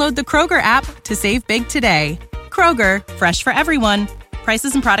to download the Kroger app to save big today. Kroger, fresh for everyone.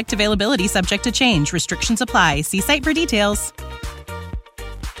 Prices and product availability subject to change. Restrictions apply. See site for details.